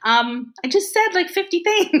 I just said like 50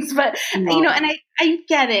 things, but No. and I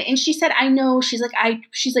get it. And she said, I know. She's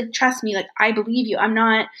like, trust me, like, I believe you.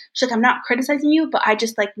 She's like, I'm not criticizing you, but I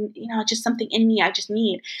just like, just something in me I just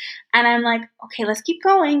need. And I'm like, okay, let's keep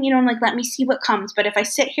going. I'm like, let me see what comes. But if I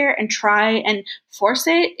sit here and try and force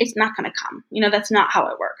it, it's not going to come. That's not how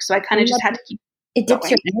it works. So I kind of just had to keep It dips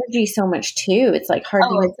going. your energy so much too. It's like hard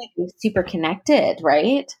to be super connected,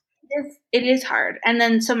 right? It is hard. And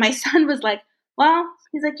then so my son was like, well,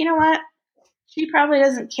 he's like, you know what? She probably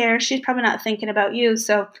doesn't care. She's probably not thinking about you.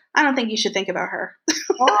 So I don't think you should think about her.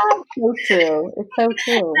 Oh, so true. It's so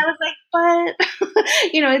true. I was like, but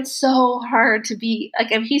it's so hard to be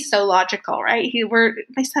like, if he's so logical, right?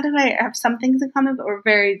 My son and I have some things in common, but we're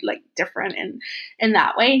very like different in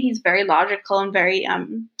that way. He's very logical and very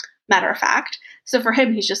matter of fact. So for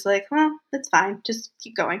him, he's just like, well, that's fine. Just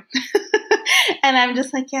keep going. And I'm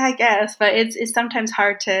just like, yeah, I guess. But it's sometimes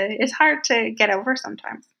hard to get over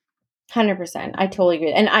sometimes. 100%. I totally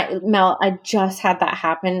agree. And Mel, I just had that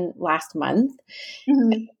happen last month.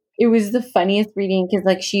 Mm-hmm. It was the funniest reading because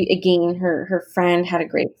like her friend had a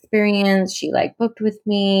great experience. She like booked with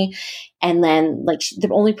me, and then like the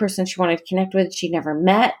only person she wanted to connect with, she never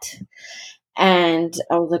met. And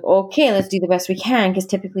I was like, okay, let's do the best we can. Because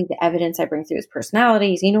typically the evidence I bring through is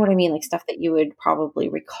personalities. You know what I mean? Like stuff that you would probably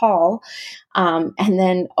recall. And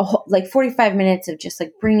then like 45 minutes of just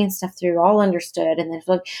like bringing stuff through, all understood. And then it's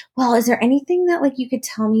like, well, is there anything that like you could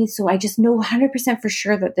tell me so I just know 100% for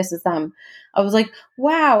sure that this is them? I was like,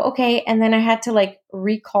 wow, okay. And then I had to like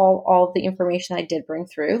recall all of the information I did bring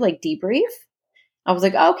through, like debrief. I was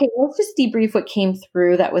like, okay, let's just debrief what came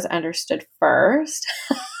through that was understood first.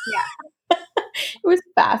 Yeah. It was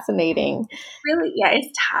fascinating. Really, yeah,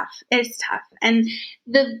 it's tough. It's tough. And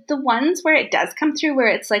the ones where it does come through, where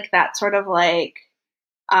it's like that sort of like,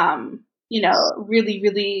 really,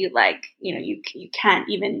 really like, you can't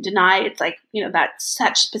even deny it's like, that's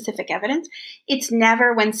such specific evidence. It's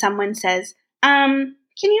never when someone says, can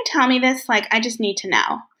you tell me this? Like, I just need to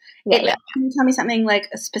know. Yeah. Can you tell me something like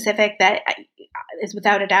specific that is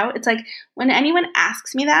without a doubt? It's like when anyone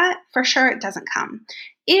asks me that, for sure it doesn't come.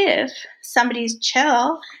 If somebody's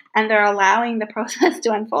chill and they're allowing the process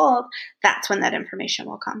to unfold, that's when that information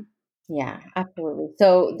will come. Yeah, absolutely.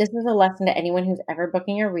 So this is a lesson to anyone who's ever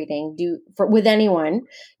booking a reading. With anyone,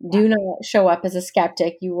 do not show up as a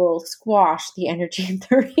skeptic. You will squash the energy of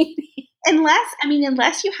the reading.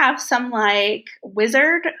 Unless you have some like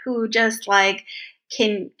wizard who just like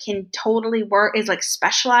can totally work, is like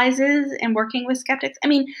specializes in working with skeptics. I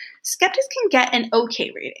mean, skeptics can get an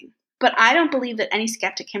okay reading, but I don't believe that any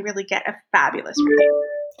skeptic can really get a fabulous reading.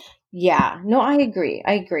 Yeah, no, I agree.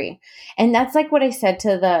 And that's like what I said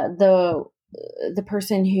to the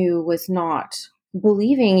person who was not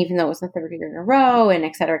believing, even though it was the third year in a row and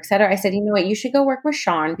et cetera, et cetera. I said, you know what, you should go work with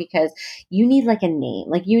Sean because you need like a name.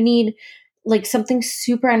 Like you need like something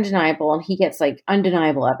super undeniable, and he gets like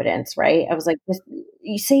undeniable evidence, right? I was like, just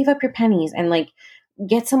you save up your pennies and like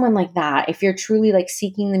get someone like that if you're truly like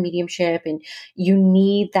seeking the mediumship and you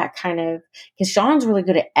need that kind of, because Sean's really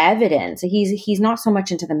good at evidence. He's not so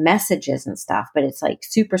much into the messages and stuff, but it's like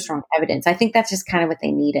super strong evidence. I think that's just kind of what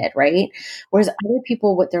they needed, right? Whereas other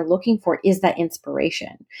people, what they're looking for is that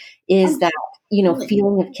inspiration, is that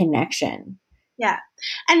feeling of connection. Yeah.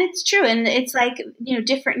 And it's true. And it's like,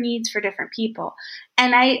 different needs for different people.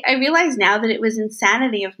 And I realize now that it was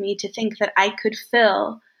insanity of me to think that I could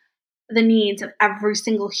fill the needs of every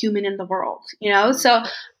single human in the world, So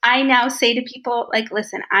I now say to people, like,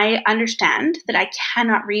 listen, I understand that I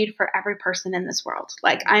cannot read for every person in this world.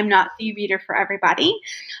 Like, I'm not the reader for everybody.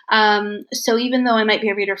 So even though I might be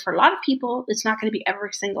a reader for a lot of people, it's not going to be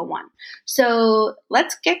every single one. So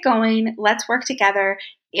let's get going. Let's work together.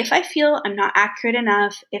 If I feel I'm not accurate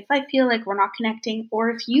enough, if I feel like we're not connecting, or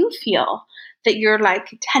if you feel that you're like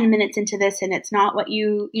 10 minutes into this and it's not what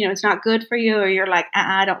it's not good for you, or you're like,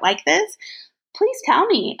 I don't like this, please tell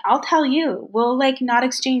me. I'll tell you. We'll like not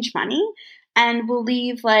exchange money and we'll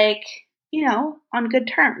leave like, on good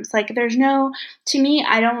terms. Like to me,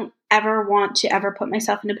 I don't ever want to ever put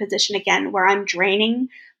myself in a position again where I'm draining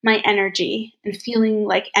my energy and feeling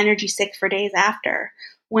like energy sick for days after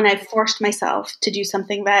when I've forced myself to do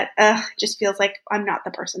something that just feels like I'm not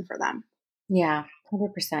the person for them. Yeah,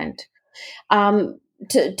 100%. Um,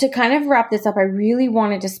 to kind of wrap this up, I really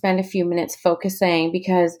wanted to spend a few minutes focusing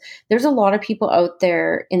because there's a lot of people out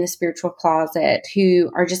there in the spiritual closet who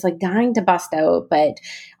are just like dying to bust out, but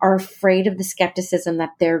are afraid of the skepticism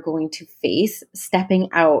that they're going to face stepping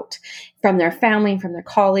out from their family, from their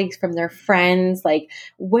colleagues, from their friends. Like,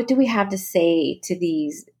 what do we have to say to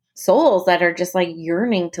these souls that are just like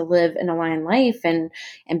yearning to live an aligned life and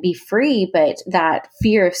be free, but that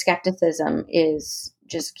fear of skepticism is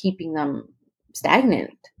just keeping them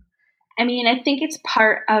stagnant? I mean, I think it's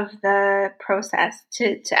part of the process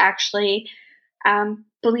to actually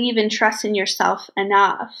believe and trust in yourself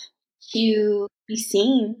enough to be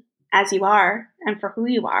seen as you are and for who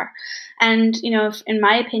you are. And, in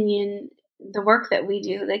my opinion, the work that we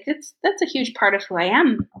do, like that's a huge part of who I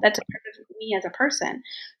am. That's a part of me as a person.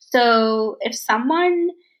 So if someone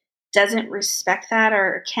doesn't respect that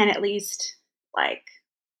or can at least like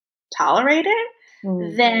tolerate it,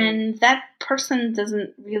 then that person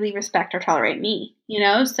doesn't really respect or tolerate me.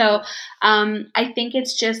 So I think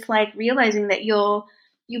it's just like realizing that you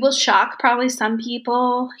will shock probably some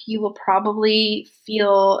people. You will probably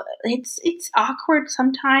feel it's awkward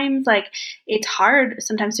sometimes. Like it's hard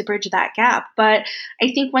sometimes to bridge that gap. But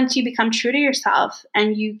I think once you become true to yourself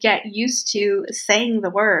and you get used to saying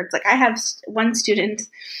the words, like I have one student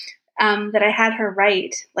that I had her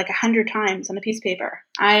write like 100 times on a piece of paper.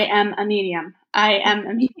 I am a medium. I am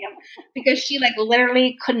a medium. Because she like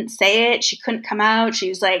literally couldn't say it. She couldn't come out. She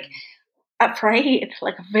was like afraid,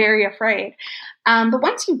 like very afraid. But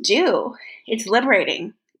once you do, it's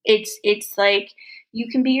liberating. It's like you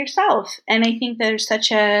can be yourself. And I think there's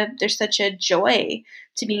such a joy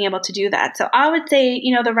to being able to do that. So I would say,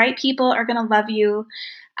 the right people are going to love you.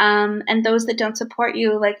 And those that don't support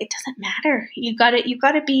you, like it doesn't matter. You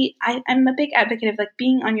gotta be, I'm a big advocate of like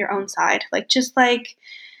being on your own side. Like just like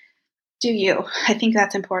do you. I think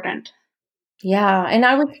that's important. Yeah, and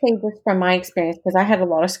I would say this from my experience, because I had a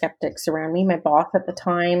lot of skeptics around me, my boss at the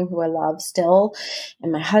time, who I love still,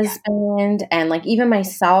 and my husband, and like even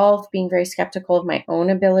myself being very skeptical of my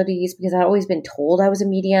own abilities because I'd always been told I was a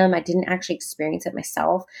medium. I didn't actually experience it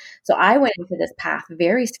myself. So I went into this path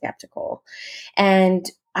very skeptical. And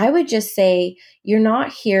I would just say, you're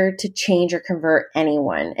not here to change or convert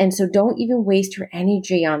anyone. And so don't even waste your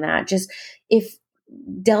energy on that. Just if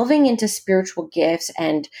delving into spiritual gifts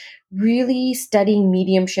and really studying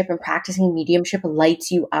mediumship and practicing mediumship lights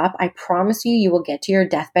you up, I promise you, you will get to your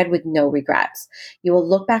deathbed with no regrets. You will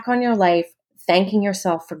look back on your life thanking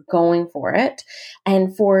yourself for going for it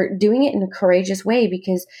and for doing it in a courageous way.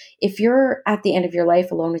 Because if you're at the end of your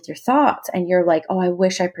life alone with your thoughts and you're like, oh, I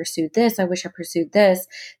wish I pursued this, I wish I pursued this,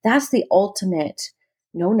 that's the ultimate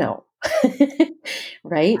no.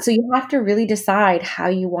 Right? So you have to really decide how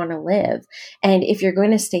you want to live. And if you're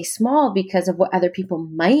going to stay small because of what other people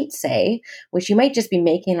might say, which you might just be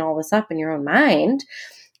making all this up in your own mind,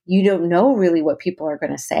 you don't know really what people are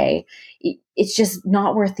going to say. It's just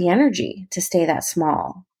not worth the energy to stay that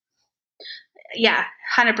small. Yeah,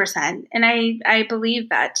 100%. And I believe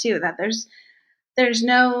that too, that there's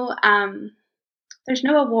no there's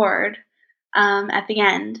no award at the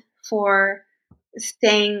end for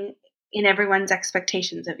staying in everyone's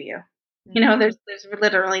expectations of you. There's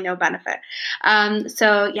literally no benefit.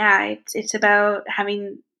 So yeah, it's about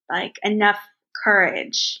having like enough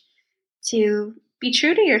courage to be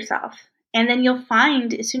true to yourself. And then you'll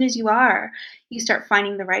find as soon as you start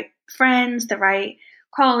finding the right friends, the right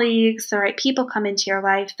colleagues, the right people come into your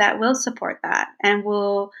life that will support that and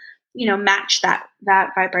will, match that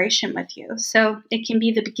vibration with you. So it can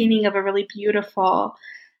be the beginning of a really beautiful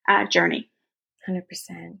journey. 100%.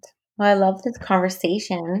 Well, I love this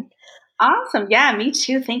conversation. Awesome. Yeah, me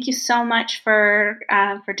too. Thank you so much for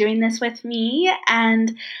doing this with me.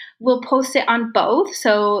 And we'll post it on both.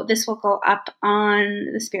 So this will go up on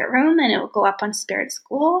the Spirit Room and it will go up on Spirit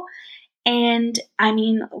School. And I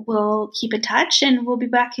mean, we'll keep in touch and we'll be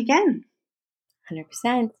back again. 100%.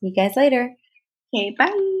 See you guys later. Okay,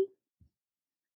 bye.